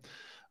 Okay,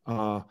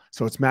 so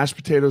it's mashed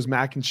potatoes,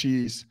 mac and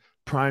cheese,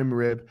 prime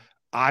rib.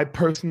 I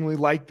personally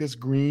like this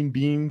green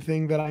bean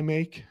thing that I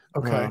make.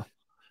 Okay,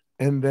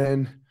 and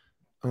then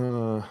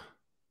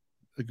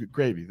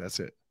gravy. That's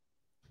it.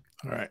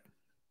 All right.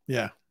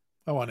 Yeah,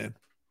 I want in.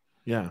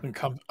 Yeah, I'm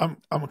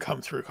gonna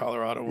come through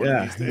Colorado one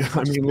of these days.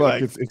 I mean,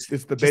 look, it's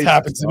the basics. It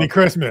happens to be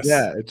Christmas.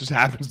 Yeah, it just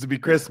happens to be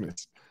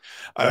Christmas.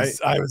 Right?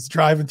 I was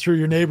driving through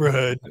your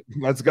neighborhood.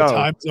 Let's go.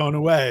 Time zone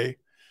away.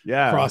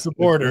 Yeah, across the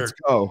border. Let's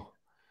go.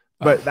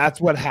 But that's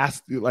what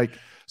has to like.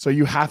 So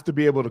you have to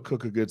be able to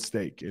cook a good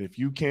steak, and if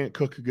you can't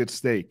cook a good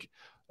steak,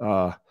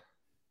 then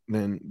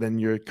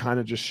you're kind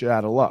of just shit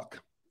out of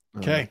luck.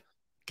 Okay,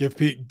 give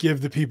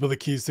the people the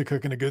keys to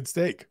cooking a good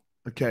steak.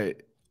 Okay,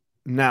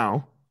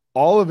 now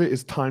all of it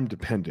is time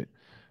dependent.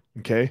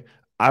 Okay,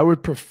 I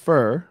would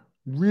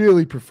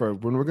really prefer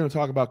when we're going to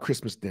talk about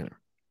Christmas dinner.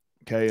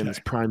 Okay, and this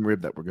prime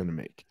rib that we're going to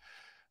make,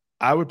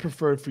 I would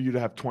prefer for you to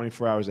have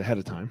 24 hours ahead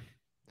of time,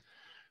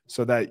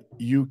 so that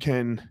you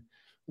can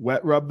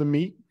wet rub the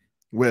meat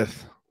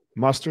with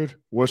mustard,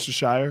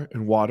 Worcestershire,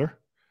 and water.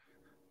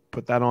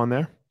 Put that on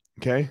there.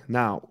 Okay.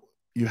 Now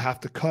you have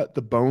to cut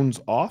the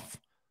bones off.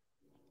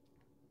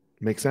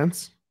 Make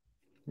sense?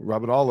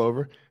 Rub it all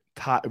over.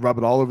 Rub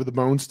it all over the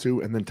bones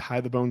too, and then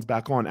tie the bones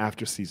back on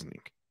after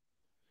seasoning.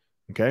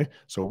 Okay.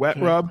 So wet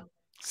rub,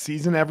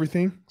 season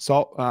everything.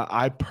 Salt.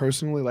 I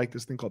personally like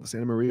this thing called the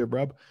Santa Maria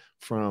rub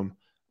from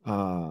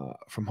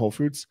Whole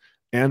Foods,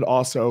 and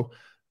also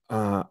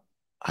I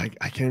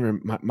can't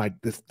remember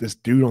this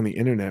dude on the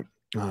internet.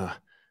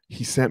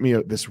 He sent me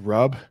this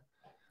rub.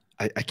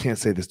 I can't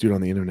say this dude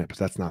on the internet, but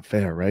that's not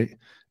fair, right?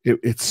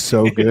 It's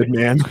so good,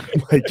 man.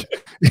 Like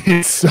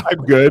it's so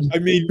good. I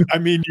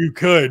mean, you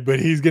could, but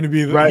he's gonna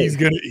be right.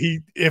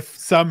 If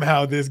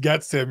somehow this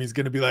gets to him, he's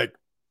gonna be like,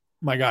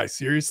 my guy,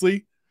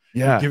 seriously?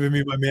 Yeah, you're giving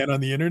me my man on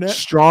the internet.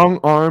 Strong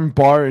Arm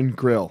Bar and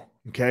Grill.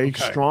 Okay.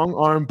 Strong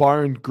Arm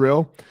Bar and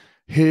Grill.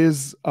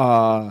 His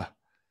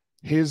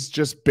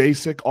just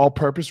basic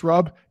all-purpose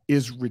rub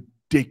is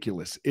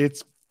ridiculous.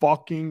 It's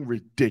fucking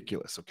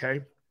ridiculous.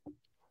 Okay.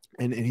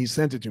 And he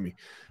sent it to me.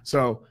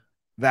 So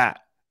tie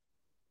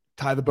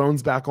the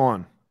bones back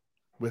on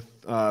with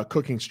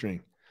cooking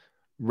string,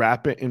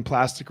 wrap it in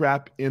plastic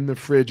wrap in the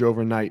fridge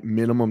overnight,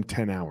 minimum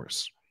 10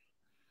 hours.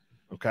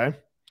 Okay.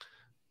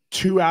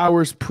 2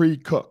 hours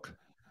pre-cook.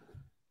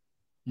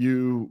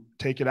 You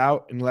take it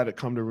out and let it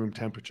come to room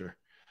temperature.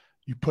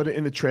 You put it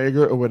in the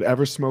Traeger or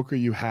whatever smoker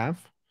you have.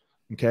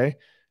 Okay.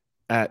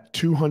 At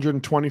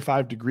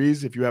 225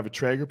 degrees, if you have a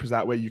Traeger, because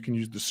that way you can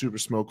use the super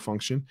smoke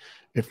function.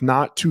 If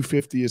not,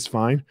 250 is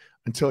fine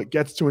until it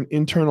gets to an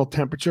internal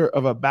temperature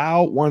of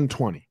about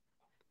 120.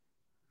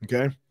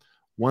 Okay.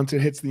 Once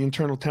it hits the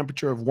internal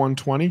temperature of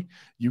 120,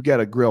 you get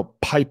a grill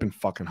piping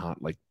fucking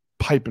hot, like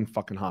piping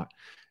fucking hot.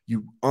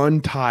 You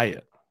untie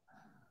it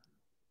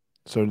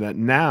so that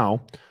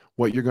now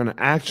what you're going to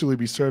actually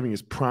be serving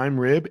is prime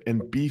rib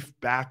and beef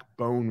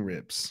backbone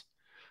ribs.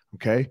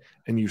 Okay.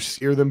 And you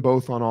sear them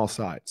both on all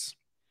sides.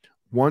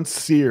 Once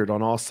seared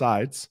on all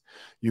sides,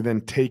 you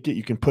then take it,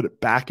 you can put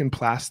it back in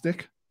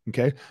plastic,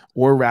 okay,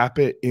 or wrap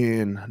it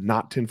in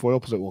not tin foil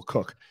because it will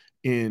cook,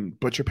 in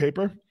butcher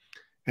paper,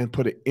 and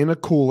put it in a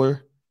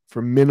cooler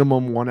for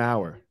minimum 1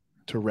 hour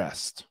to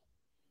rest.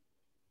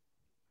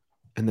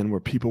 And then where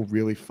people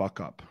really fuck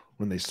up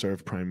when they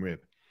serve prime rib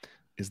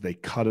is they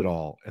cut it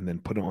all and then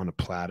put it on a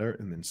platter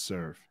and then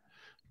serve.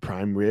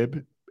 Prime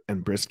rib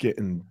and brisket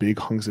and big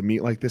hunks of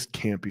meat like this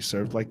can't be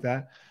served like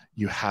that.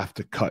 You have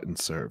to cut and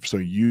serve. So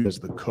you as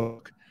the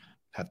cook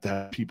have to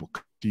have people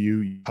cook to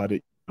you. You cut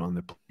it on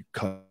the plate, you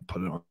cut,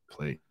 put it on the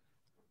plate.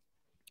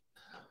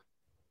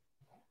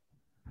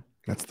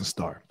 That's the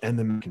star. And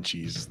the mac and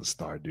cheese is the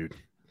star, dude.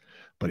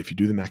 But if you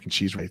do the mac and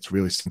cheese right, it's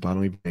really simple. I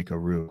don't even make a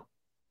roux.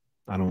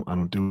 I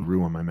don't do a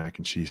roux on my mac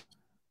and cheese.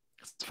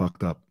 It's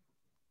fucked up.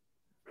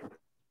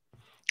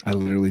 I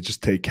literally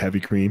just take heavy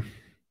cream,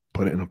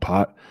 put it in a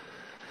pot.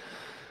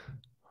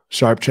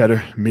 Sharp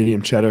cheddar,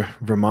 medium cheddar,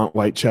 Vermont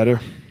white cheddar.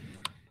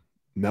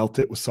 Melt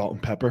it with salt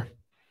and pepper.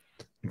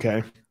 Okay.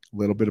 A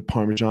little bit of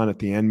Parmesan at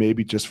the end,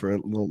 maybe just for a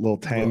little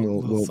tang,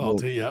 little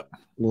salty, yep.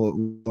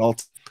 Little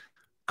salt.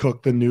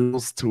 Cook the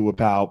noodles to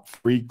about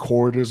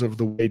 3/4 of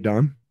the way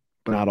done,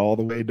 but not all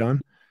the way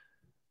done.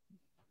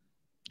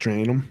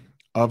 Drain them.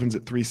 Oven's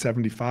at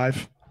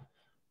 375.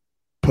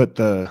 Put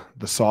the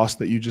sauce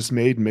that you just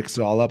made, mix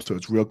it all up so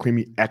it's real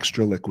creamy,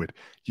 extra liquid.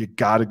 You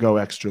got to go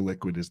extra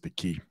liquid is the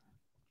key.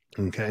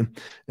 Okay.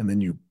 And then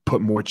you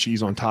put more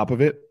cheese on top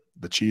of it.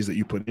 The cheese that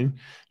you put in,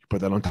 you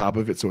put that on top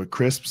of it so it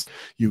crisps.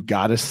 You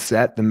got to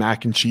set the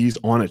mac and cheese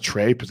on a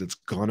tray because it's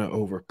going to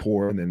over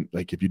pour. And then,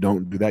 like, if you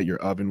don't do that, your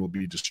oven will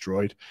be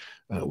destroyed.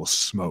 It will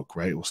smoke,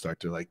 right? It will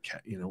start to, like,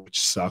 which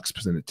sucks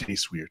because then it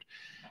tastes weird.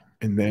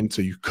 And then,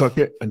 so you cook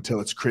it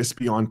until it's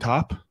crispy on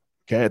top.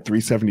 Okay. At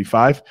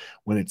 375.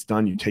 When it's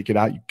done, you take it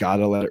out. You got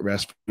to let it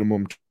rest for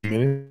minimum 2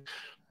 minutes.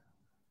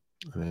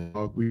 And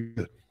then we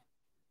good.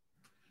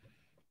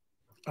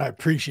 I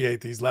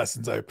appreciate these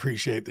lessons. I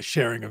appreciate the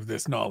sharing of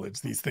this knowledge.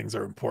 These things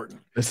are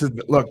important. These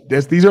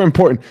are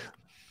important.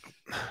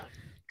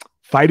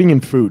 Fighting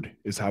in food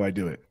is how I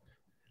do it.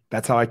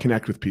 That's how I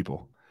connect with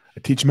people.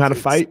 I teach them how to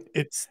fight.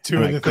 It's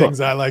two of the things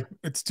I like.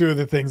 It's two of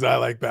the things I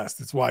like best.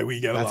 It's why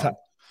we get along. That's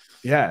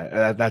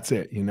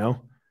it.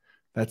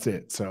 That's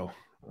it. So,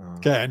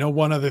 okay. I know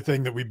one other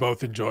thing that we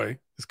both enjoy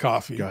is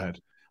coffee. Go ahead.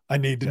 I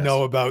need to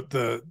know about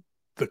the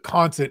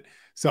constant.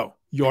 So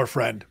your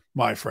friend,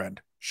 my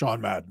friend, Sean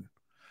Madden.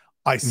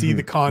 I see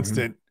the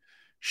constant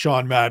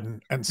Sean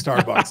Madden and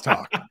Starbucks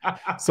talk.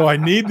 So I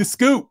need the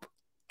scoop.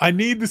 I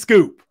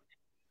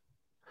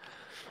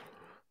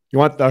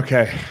want,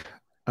 okay.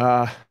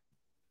 I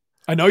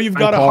know you've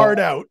got a hard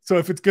out. So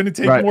if it's going to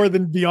take more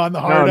than beyond the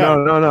hard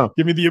out, no.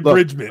 Give me the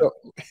abridgment.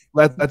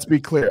 Let's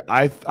be clear.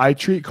 I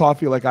treat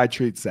coffee like I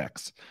treat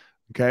sex.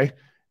 Okay.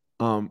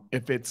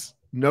 If it's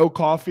no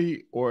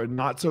coffee or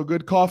not so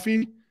good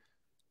coffee,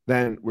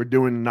 then we're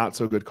doing not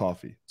so good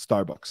coffee.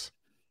 Starbucks.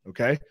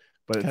 Okay.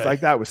 But it's like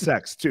that with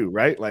sex too,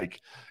 right?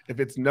 Like if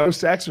it's no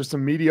sex or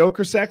some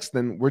mediocre sex,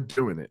 then we're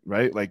doing it,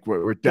 right? Like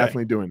we're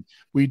definitely doing.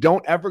 We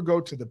don't ever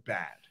go to the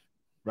bad,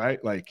 right?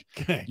 Like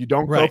you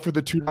don't go for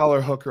the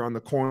 $2 hooker on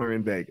the corner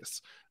in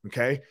Vegas,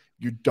 okay?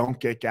 You don't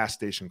get gas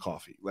station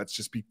coffee. Let's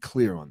just be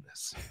clear on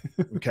this,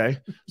 okay?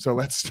 So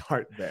let's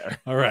start there.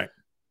 All right.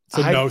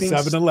 So no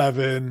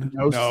 7-Eleven,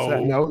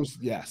 no,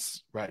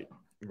 yes, right.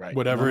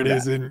 Whatever it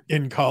is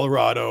in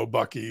Colorado,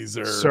 Buc-ee's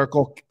or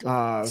Circle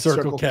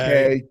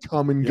K,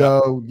 come and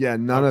go. Yeah,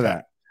 none of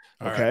that.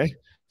 Okay. Right.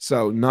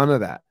 So none of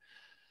that.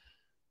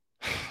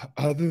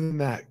 Other than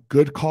that,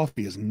 good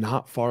coffee is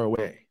not far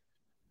away.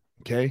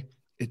 Okay.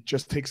 It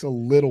just takes a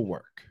little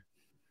work.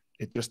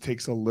 I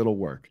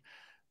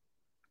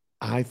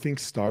think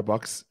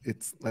Starbucks,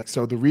 it's like,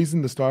 so the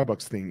reason the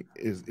Starbucks thing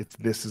is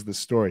this is the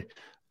story.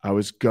 I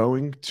was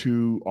going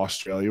to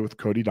Australia with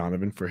Cody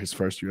Donovan for his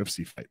first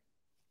UFC fight.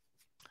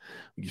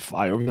 You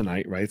fly over the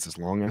night, right? It's this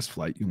long ass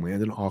flight. You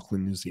land in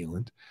Auckland, New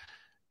Zealand.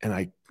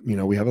 And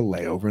we have a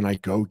layover and I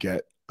go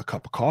get a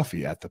cup of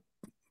coffee at the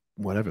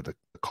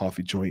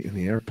coffee joint in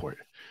the airport,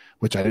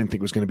 which I didn't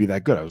think was going to be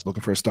that good. I was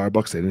looking for a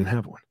Starbucks. They didn't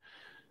have one.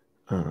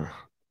 And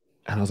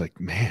I was like,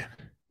 man,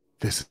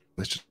 this is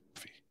delicious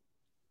coffee.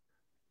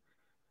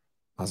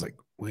 I was like,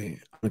 wait,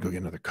 I'm going to go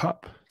get another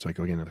cup. So I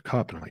go get another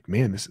cup and I'm like,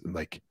 man, this is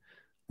like,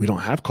 we don't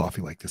have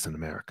coffee like this in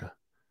America.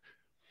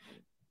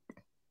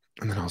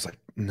 And then I was like,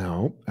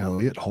 no,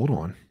 Eliot, hold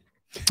on.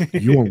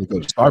 You only go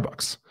to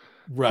Starbucks.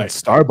 Right. And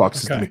Starbucks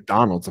is the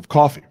McDonald's of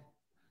coffee.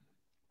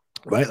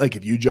 Right? Like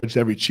if you judged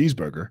every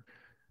cheeseburger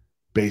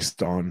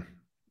based on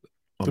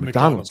the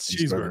McDonald's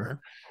cheeseburger,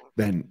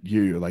 then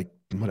you're like,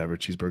 whatever,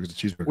 cheeseburger's a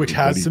cheeseburger. Which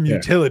has some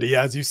utility,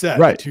 as you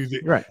said, to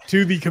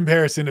the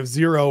comparison of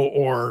zero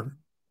or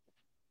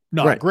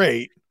not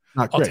great.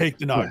 I'll take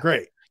the not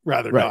great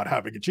rather not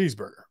having a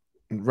cheeseburger.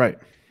 Right.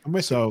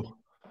 So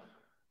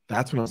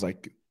that's when I was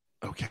like,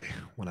 okay,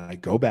 when I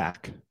go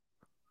back,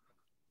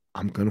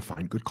 I'm going to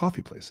find good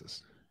coffee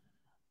places.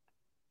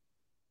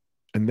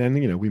 And then,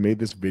 you know, we made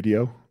this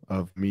video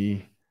of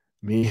me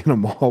in a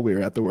mall. We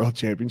were at the World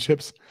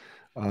Championships.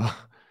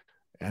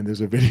 And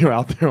there's a video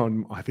out there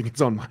on, I think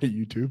it's on my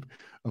YouTube,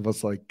 of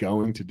us like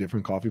going to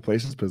different coffee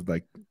places because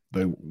like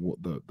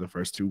the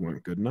first two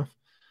weren't good enough.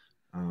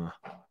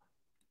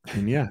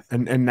 And yeah,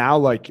 and now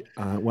like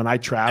when I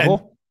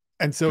travel,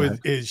 and so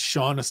is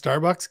Sean a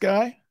Starbucks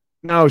guy?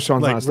 No,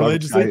 Sean's like not a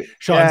religiously. Guy.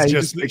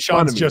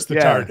 Sean's just the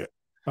target.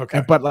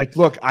 Okay, but like,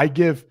 look,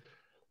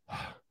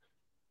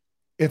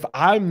 if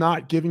I'm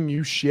not giving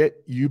you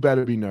shit, you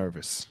better be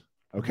nervous,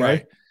 okay?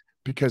 Right.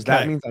 Because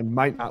that means I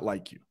might not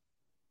like you.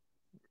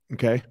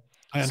 Okay.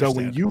 So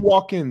when you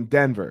walk in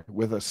Denver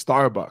with a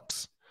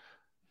Starbucks,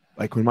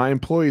 like when my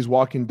employees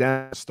walk in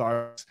Denver,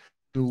 Starbucks,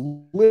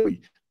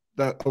 literally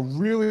a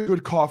really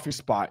good coffee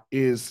spot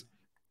is,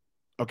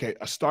 okay,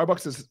 a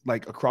Starbucks is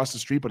like across the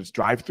street, but it's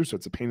drive-through, so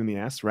it's a pain in the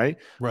ass, right?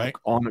 Right. Like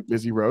on a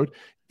busy road.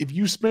 If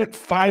you spent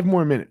 5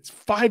 more minutes,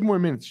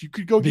 you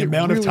could go the get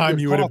amount of time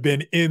you would have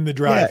been in the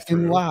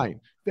drive-through. In line.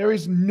 There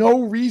is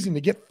no reason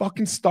to get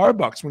fucking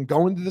Starbucks when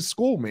going to the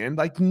school, man.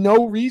 Like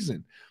no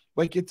reason.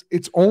 Like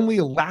it's only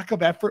a lack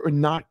of effort or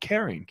not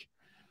caring.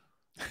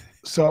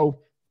 So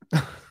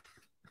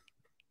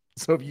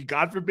if you,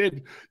 God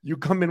forbid, you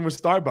come in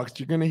with Starbucks,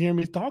 you're going to hear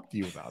me talk to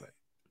you about it.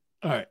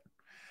 All right.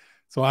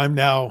 So I'm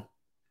now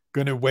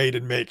going to wait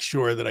and make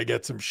sure that I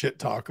get some shit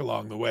talk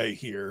along the way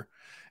here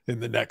in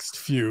the next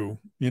few,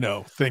 you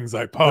know, things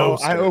I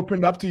post. No, I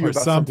opened up to you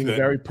about something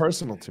very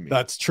personal to me.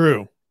 That's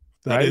true.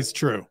 That is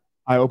true.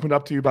 I opened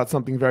up to you about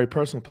something very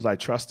personal because I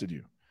trusted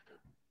you.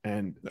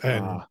 And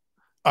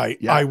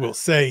I will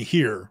say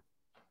here,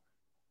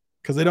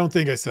 because I don't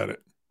think I said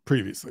it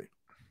previously,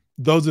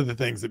 those are the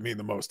things that mean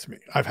the most to me.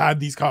 I've had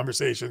these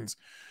conversations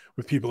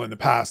with people in the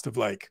past of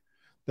like,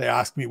 they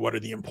ask me what are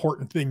the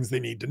important things they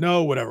need to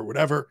know,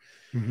 whatever.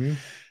 Mm-hmm.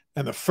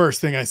 And the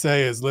first thing I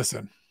say is,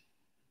 listen,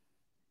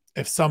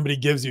 if somebody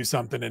gives you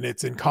something and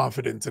it's in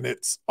confidence and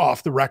it's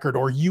off the record,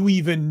 or you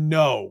even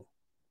know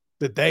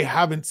that they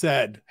haven't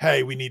said,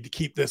 hey, we need to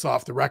keep this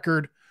off the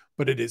record,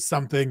 but it is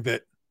something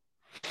that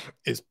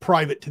is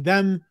private to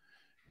them,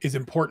 is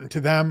important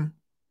to them,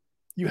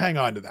 you hang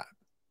on to that,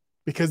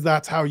 because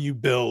that's how you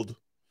build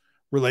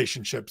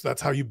relationships.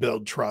 That's how you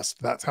build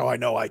trust. That's how I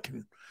know I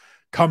can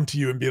come to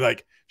you and be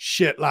like,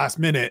 shit, last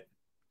minute,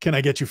 can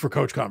I get you for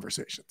coach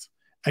conversations?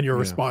 And your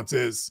response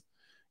is,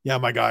 yeah,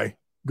 my guy,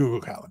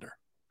 Google Calendar.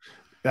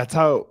 That's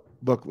how,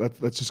 look,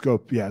 let's just go.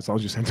 Yeah, as long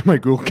as you send to my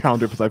Google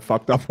Calendar, because I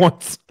fucked up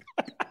once.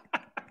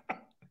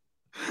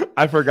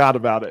 I forgot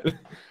about it.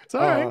 It's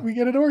all right. We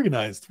get it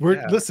organized.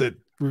 Listen,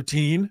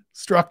 routine,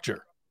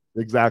 structure.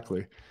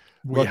 Exactly.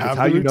 We have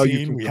the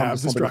routine. We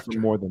have the structure.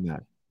 More than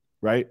that,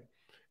 right?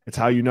 It's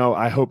how you know.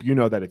 I hope you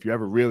know that if you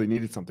ever really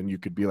needed something, you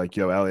could be like,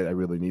 yo, Eliot, I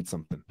really need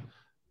something.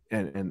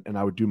 And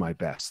I would do my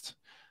best.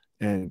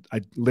 And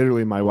I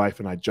literally, my wife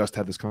and I just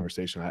had this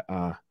conversation.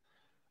 I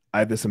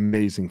have this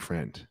amazing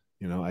friend.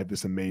 You know, I have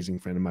this amazing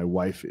friend, and my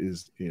wife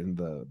is in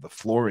the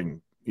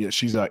flooring. You know,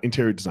 she's an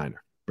interior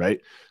designer,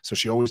 right? So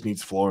she always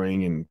needs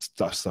flooring and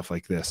stuff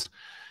like this.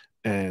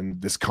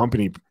 And this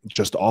company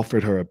just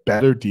offered her a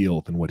better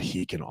deal than what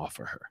he can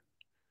offer her.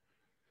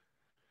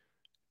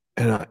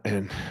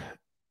 And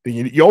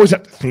you always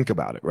have to think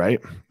about it, right?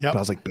 Yep. But I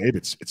was like, babe,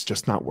 it's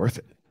just not worth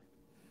it.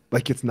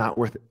 Like, it's not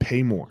worth it.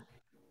 Pay more.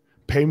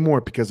 Pay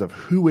more because of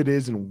who it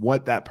is and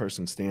what that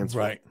person stands for.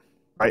 Right.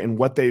 And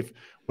what they've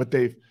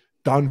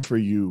done for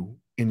you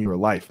in your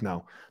life.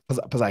 Now,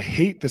 because I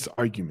hate this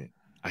argument.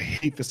 I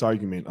hate this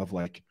argument of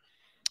like,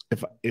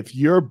 if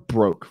you're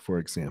broke, for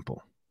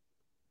example,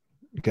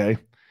 okay,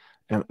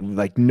 and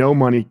like no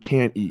money,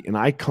 can't eat, and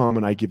I come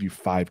and I give you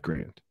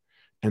 $5,000,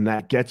 and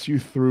that gets you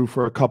through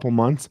for a couple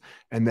months,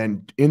 and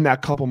then in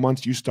that couple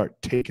months you start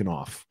taking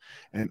off,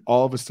 and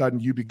all of a sudden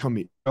you become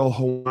the El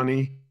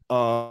Hawani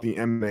of the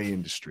MMA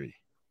industry,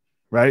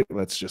 right?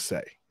 Let's just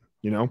say,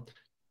 you know,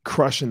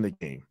 crushing the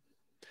game.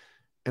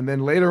 And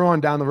then later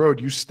on down the road,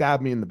 you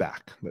stab me in the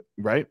back,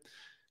 right?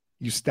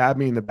 You stab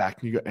me in the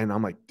back, and you go, and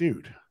I'm like,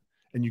 dude,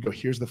 and you go,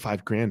 here's the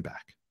 $5,000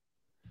 back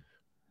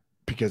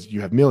because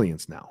you have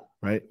millions now,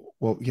 right?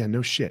 Well, yeah,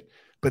 no shit,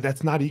 but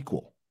that's not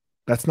equal.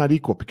 That's not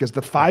equal because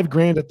the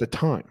 $5,000 at the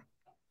time,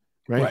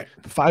 right?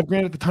 The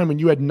 $5,000 at the time when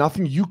you had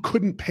nothing, you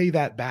couldn't pay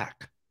that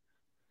back,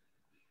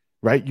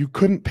 right? You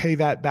couldn't pay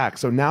that back.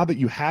 So now that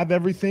you have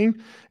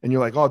everything and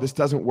you're like, oh, this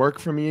doesn't work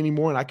for me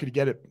anymore, and I could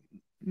get it.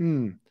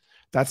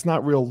 That's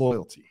not real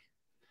loyalty.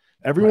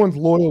 Everyone's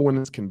loyal when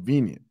it's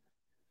convenient.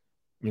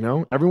 You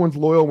know, everyone's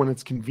loyal when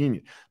it's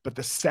convenient. But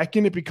the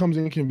second it becomes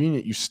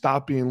inconvenient, you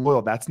stop being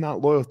loyal. That's not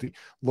loyalty.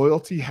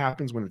 Loyalty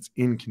happens when it's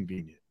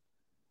inconvenient,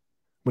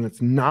 when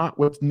it's not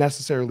what's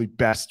necessarily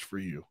best for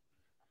you.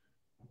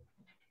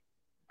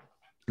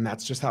 And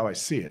that's just how I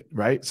see it,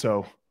 right?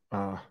 So,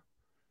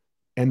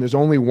 and there's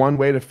only one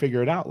way to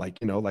figure it out. Like,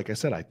 you know, like I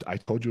said, I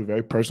told you a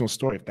very personal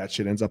story. If that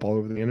shit ends up all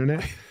over the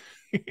internet,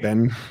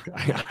 then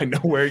I know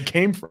where it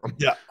came from.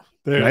 Yeah.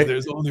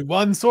 There's only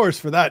one source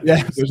for that.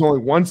 Yeah, there's only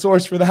one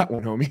source for that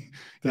one, homie.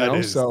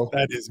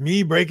 That is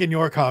me breaking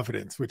your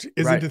confidence, which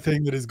isn't a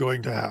thing that is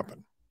going to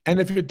happen. And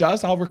if it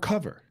does, I'll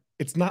recover.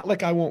 It's not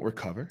like I won't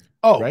recover.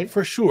 Oh, right?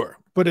 For sure.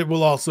 But it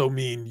will also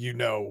mean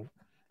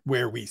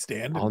where we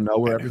stand. I'll know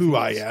where who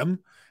I am.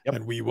 Yep.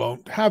 And we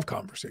won't have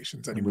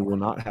conversations anymore. And we will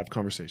not have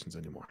conversations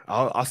anymore.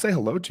 I'll say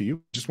hello to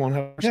you. Just won't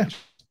have conversations.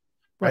 Yeah.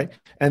 Right.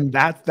 And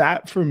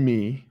that for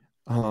me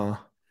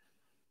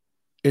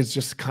is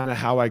just kind of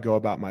how I go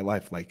about my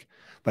life. Like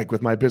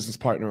with my business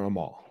partner,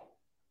 Amal,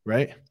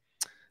 right?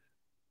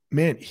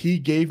 Man, he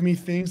gave me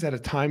things at a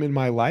time in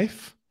my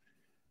life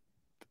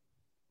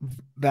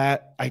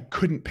that I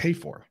couldn't pay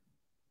for.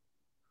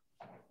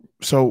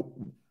 So,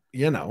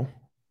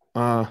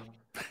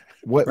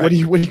 what are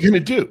you going to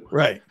do?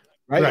 Right.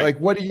 Like,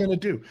 what are you going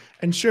to do?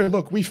 And sure,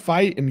 look, we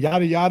fight and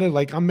yada, yada.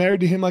 Like I'm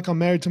married to him, like I'm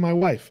married to my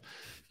wife.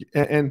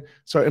 And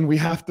we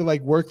have to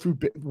like work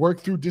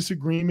through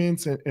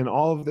disagreements and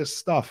all of this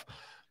stuff.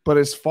 But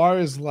as far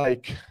as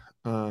like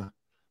the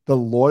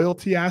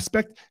loyalty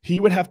aspect, he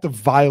would have to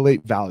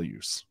violate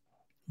values.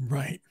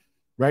 Right.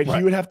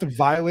 He would have to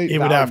violate. It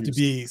would have to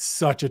be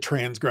such a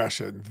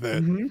transgression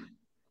that.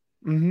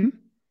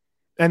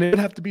 And it would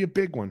have to be a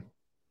big one.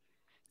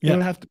 It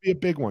would have to be a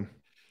big one,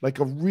 like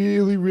a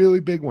really, really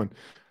big one.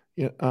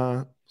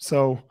 And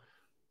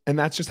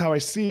that's just how I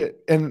see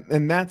it.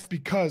 And that's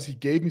because he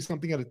gave me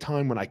something at a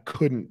time when I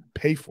couldn't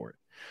pay for it,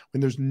 when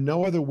there's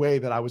no other way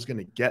that I was going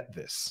to get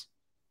this.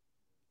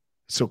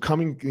 So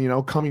coming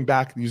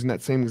back, using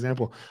that same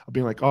example of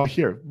being like, oh,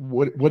 here,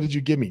 what did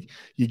you give me?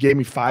 You gave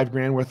me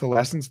 $5,000 worth of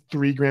lessons,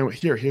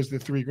 $3,000. Here's the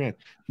 $3,000.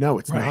 No,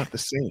 it's not the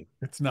same.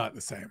 It's not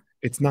the same.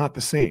 It's not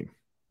the same.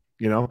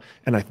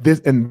 And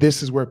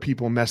this is where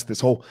people mess this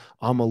whole,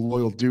 I'm a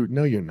loyal dude.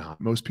 No, you're not.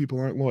 Most people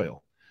aren't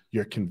loyal.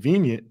 You're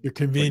convenient. You're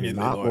conveniently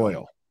not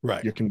loyal.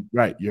 Right.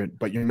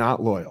 But you're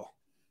not loyal.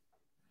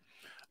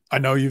 I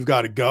know you've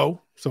got to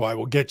go, so I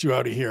will get you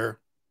out of here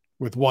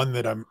with one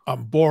that I'm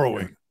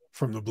borrowing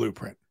from the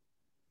blueprint.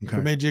 Okay.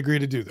 What made you agree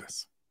to do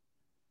this?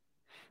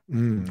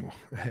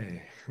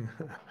 Hey,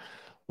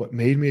 what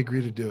made me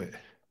agree to do it?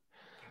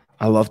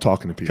 I love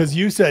talking to people.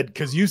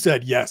 Because you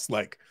said yes,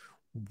 like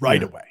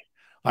right away.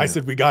 I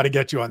said, we got to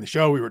get you on the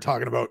show. We were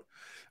talking about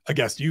a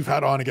guest you've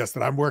had on, a guest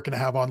that I'm working to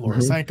have on,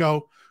 Laura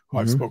Sanko, who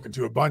I've spoken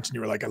to a bunch. And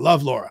you were like, I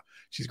love Laura.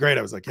 She's great.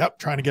 I was like, yep,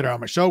 trying to get her on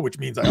my show, which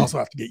means I also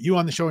have to get you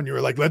on the show. And you were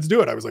like, let's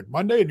do it. I was like,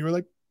 Monday. And you were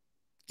like,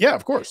 yeah,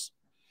 of course.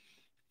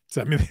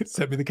 Send me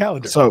the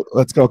calendar. So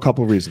let's go a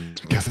couple of reasons.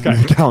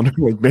 The calendar.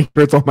 Like, make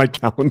sure it's on my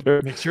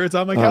calendar. Make sure it's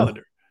on my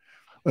calendar.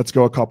 Let's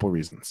go a couple of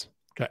reasons.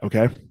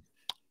 Okay.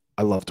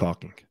 I love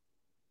talking.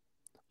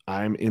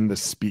 I'm in the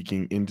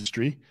speaking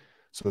industry.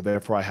 So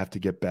therefore I have to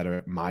get better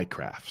at my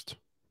craft,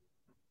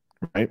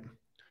 right?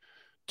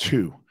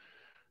 2,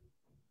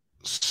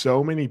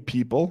 so many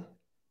people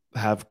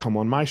have come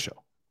on my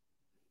show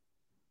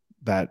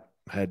that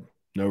had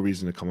no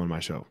reason to come on my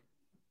show.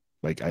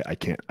 Like I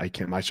can't,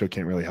 my show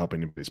can't really help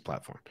anybody's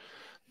platform.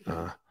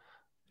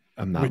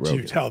 I'm not. Which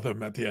you tell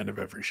them at the end of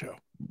every show.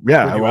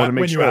 Yeah. I want to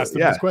make sure. When you ask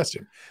them this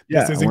question,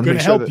 this isn't going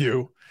to help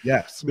you.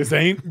 Yes.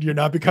 You're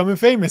not becoming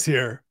famous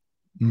here.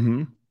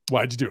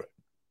 Why'd you do it?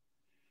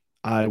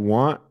 I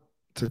want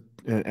to,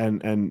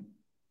 and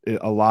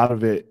a lot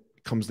of it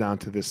comes down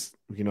to this,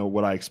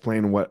 what I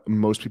explain, what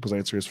most people's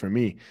answer is for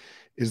me,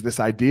 is this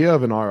idea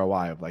of an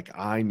ROI of like,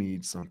 I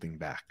need something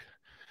back.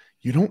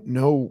 You don't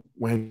know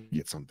when you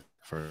get something,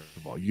 first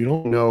of all. You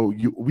don't know,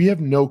 we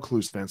have no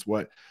clue, Spence,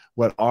 what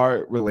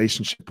our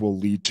relationship will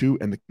lead to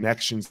and the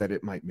connections that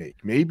it might make.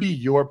 Maybe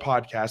your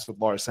podcast with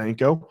Laura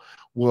Sanko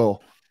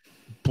will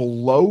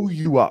blow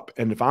you up.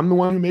 And if I'm the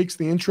one who makes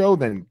the intro,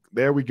 then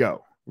there we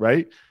go,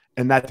 right?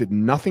 And that did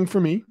nothing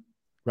for me,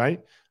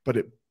 right? But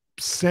it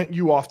sent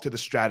you off to the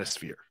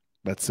stratosphere,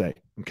 let's say,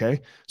 okay?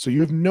 So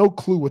you have no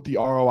clue what the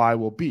ROI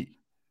will be.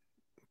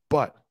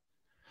 But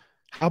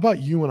how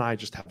about you and I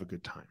just have a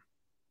good time?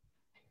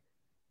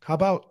 How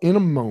about in a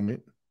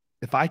moment,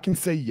 if I can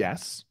say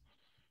yes,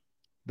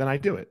 then I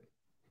do it.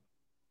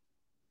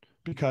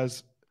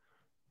 Because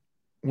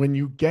when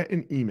you get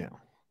an email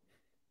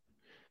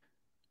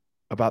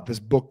about this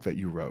book that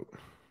you wrote,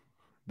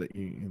 the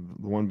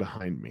one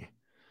behind me,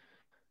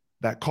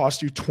 that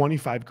cost you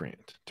 $25,000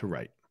 to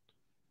write.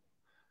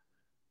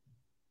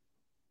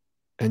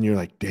 And you're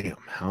like, damn,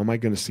 how am I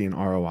going to see an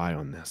ROI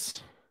on this?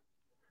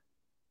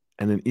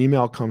 And an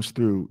email comes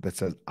through that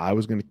says, I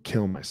was going to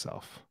kill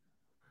myself.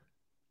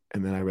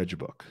 And then I read your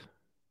book.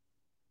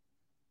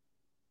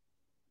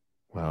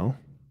 Well,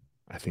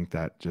 I think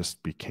that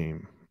just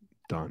became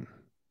done.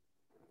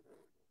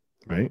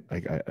 Right?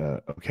 Like,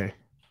 okay,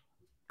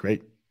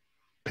 great.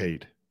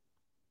 Paid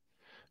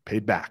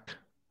back.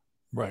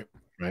 Right.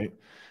 Right.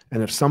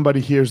 And if somebody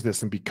hears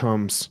this and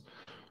becomes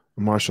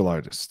a martial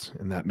artist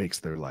and that makes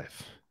their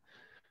life,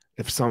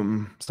 if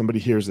somebody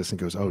hears this and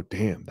goes, oh,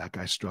 damn, that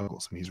guy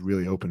struggles and he's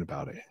really open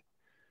about it.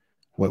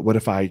 What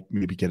if I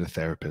maybe get a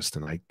therapist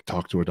and I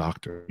talk to a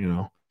doctor,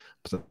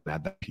 So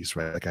add that piece,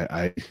 right? Like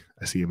I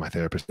see my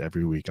therapist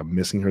every week. I'm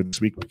missing her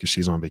this week because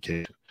she's on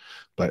vacation,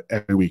 but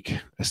every week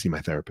I see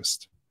my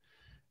therapist.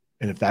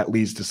 And if that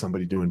leads to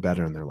somebody doing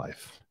better in their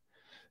life,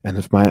 and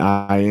if my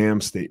I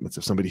am statements,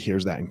 if somebody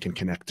hears that and can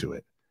connect to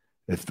it,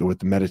 if with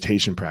the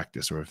meditation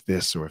practice, or if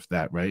this, or if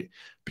that, right?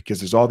 Because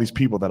there's all these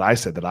people that I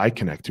said that I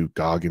connect to,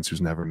 Goggins,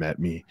 who's never met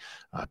me,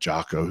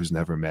 Jocko, who's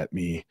never met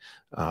me,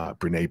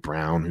 Brene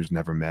Brown, who's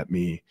never met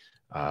me.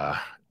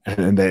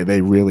 And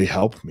they really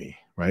helped me,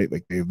 right?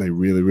 Like they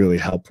really, really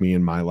helped me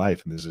in my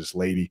life. And there's this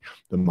lady,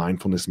 the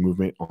mindfulness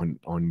movement on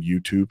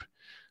YouTube.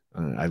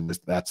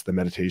 That's the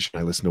meditation.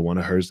 I listen to one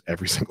of hers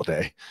every single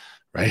day,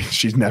 right?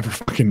 She's never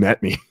fucking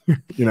met me,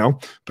 you know,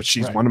 but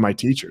she's Right. one of my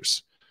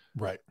teachers.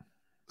 Right.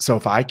 So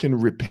if I can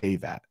repay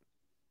that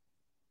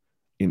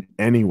in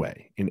any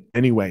way,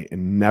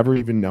 and never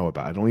even know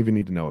about it, I don't even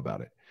need to know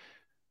about it,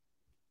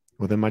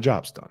 well, then my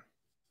job's done.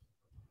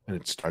 And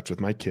it starts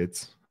with my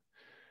kids.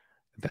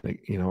 Then,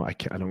 you know, I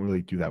don't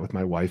really do that with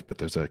my wife, but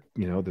there's that.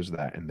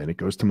 And then it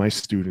goes to my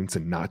students,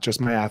 and not just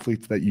my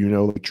athletes that, you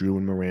know, like Drew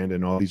and Miranda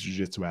and all these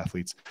jiu-jitsu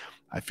athletes.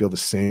 I feel the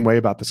same way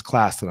about this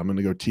class that I'm going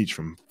to go teach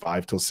from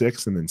 5 till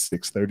 6 and then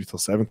 6:30 till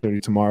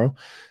 7:30 tomorrow.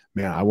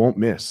 Man, I won't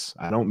miss.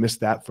 I don't miss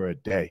that for a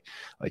day.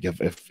 Like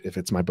if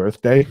it's my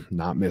birthday,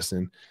 not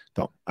missing.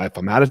 If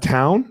I'm out of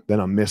town,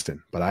 then I'm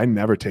missing. But I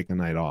never take a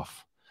night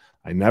off.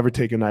 I never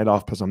take a night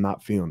off because I'm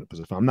not feeling it. Because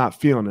if I'm not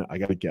feeling it, I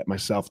got to get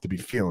myself to be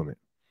feeling it.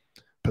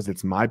 Because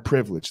it's my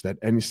privilege that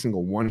any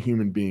single one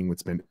human being would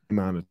spend an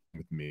amount of time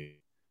with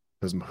me.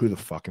 Because who the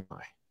fuck am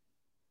I?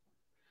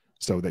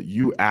 So that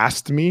you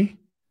asked me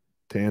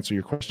to answer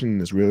your question in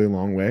this really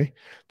long way,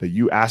 that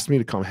you asked me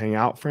to come hang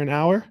out for an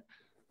hour.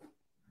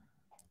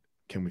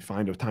 Can we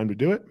find a time to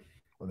do it?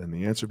 Well, then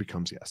the answer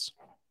becomes yes.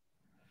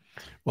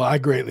 Well, I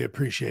greatly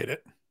appreciate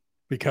it,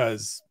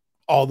 because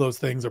all those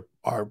things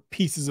are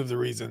pieces of the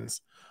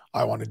reasons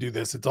I want to do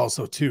this. It's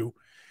also to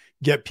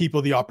get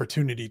people the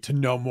opportunity to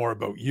know more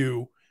about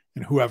you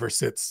and whoever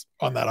sits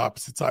on that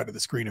opposite side of the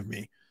screen of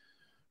me.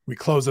 We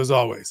close as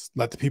always.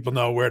 Let the people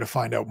know where to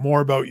find out more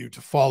about you,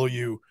 to follow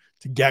you,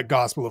 to get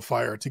Gospel of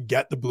Fire, to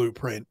get the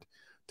blueprint,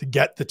 to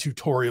get the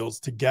tutorials,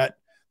 to get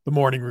the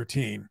morning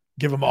routine.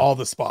 Give them all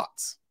the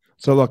spots.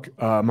 So look,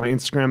 my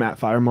Instagram at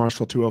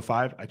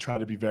FireMarshall205. I try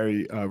to be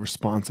very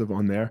responsive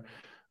on there.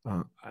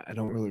 I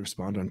don't really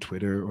respond on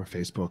Twitter or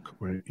Facebook,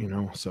 or, you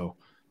know, so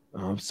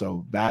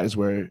that is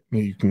where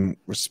you can,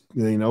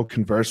 you know,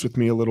 converse with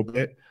me a little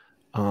bit.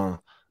 And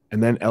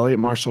then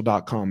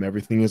EliotMarshall.com.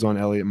 Everything is on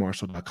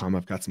EliotMarshall.com.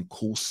 I've got some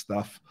cool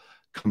stuff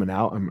coming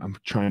out. I'm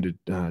trying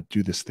to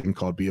do this thing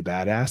called Be a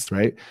Badass,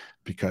 right?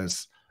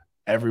 Because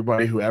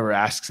everybody who ever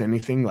asks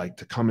anything like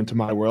to come into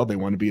my world, they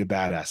want to be a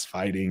badass,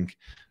 fighting,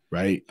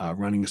 right?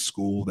 Running a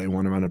school. They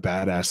want to run a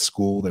badass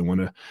school. They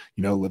want to,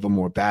 you know, live a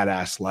more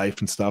badass life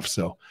and stuff.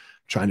 So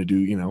trying to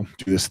do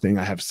this thing.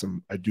 I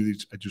do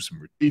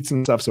some retreats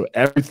and stuff. So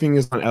everything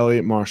is on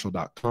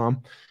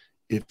EliotMarshall.com.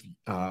 If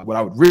what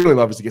I would really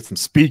love is to get some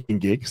speaking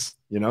gigs,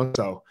 you know,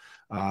 so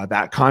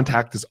that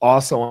contact is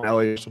also on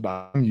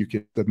EliotMarshall.com. You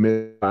can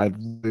submit. I'd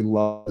really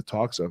love to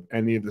talk. So if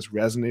any of this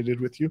resonated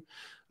with you,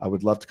 I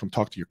would love to come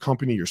talk to your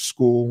company, your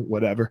school,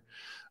 whatever.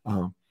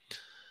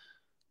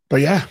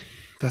 But yeah,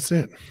 that's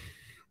it.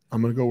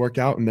 I'm going to go work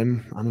out and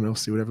then, I don't know,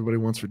 see what everybody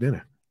wants for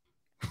dinner.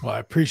 Well, I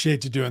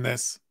appreciate you doing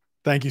this.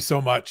 Thank you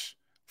so much.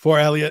 For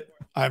Eliot,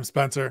 I'm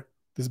Spencer.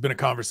 This has been a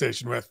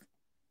conversation with.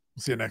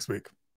 We'll see you next week.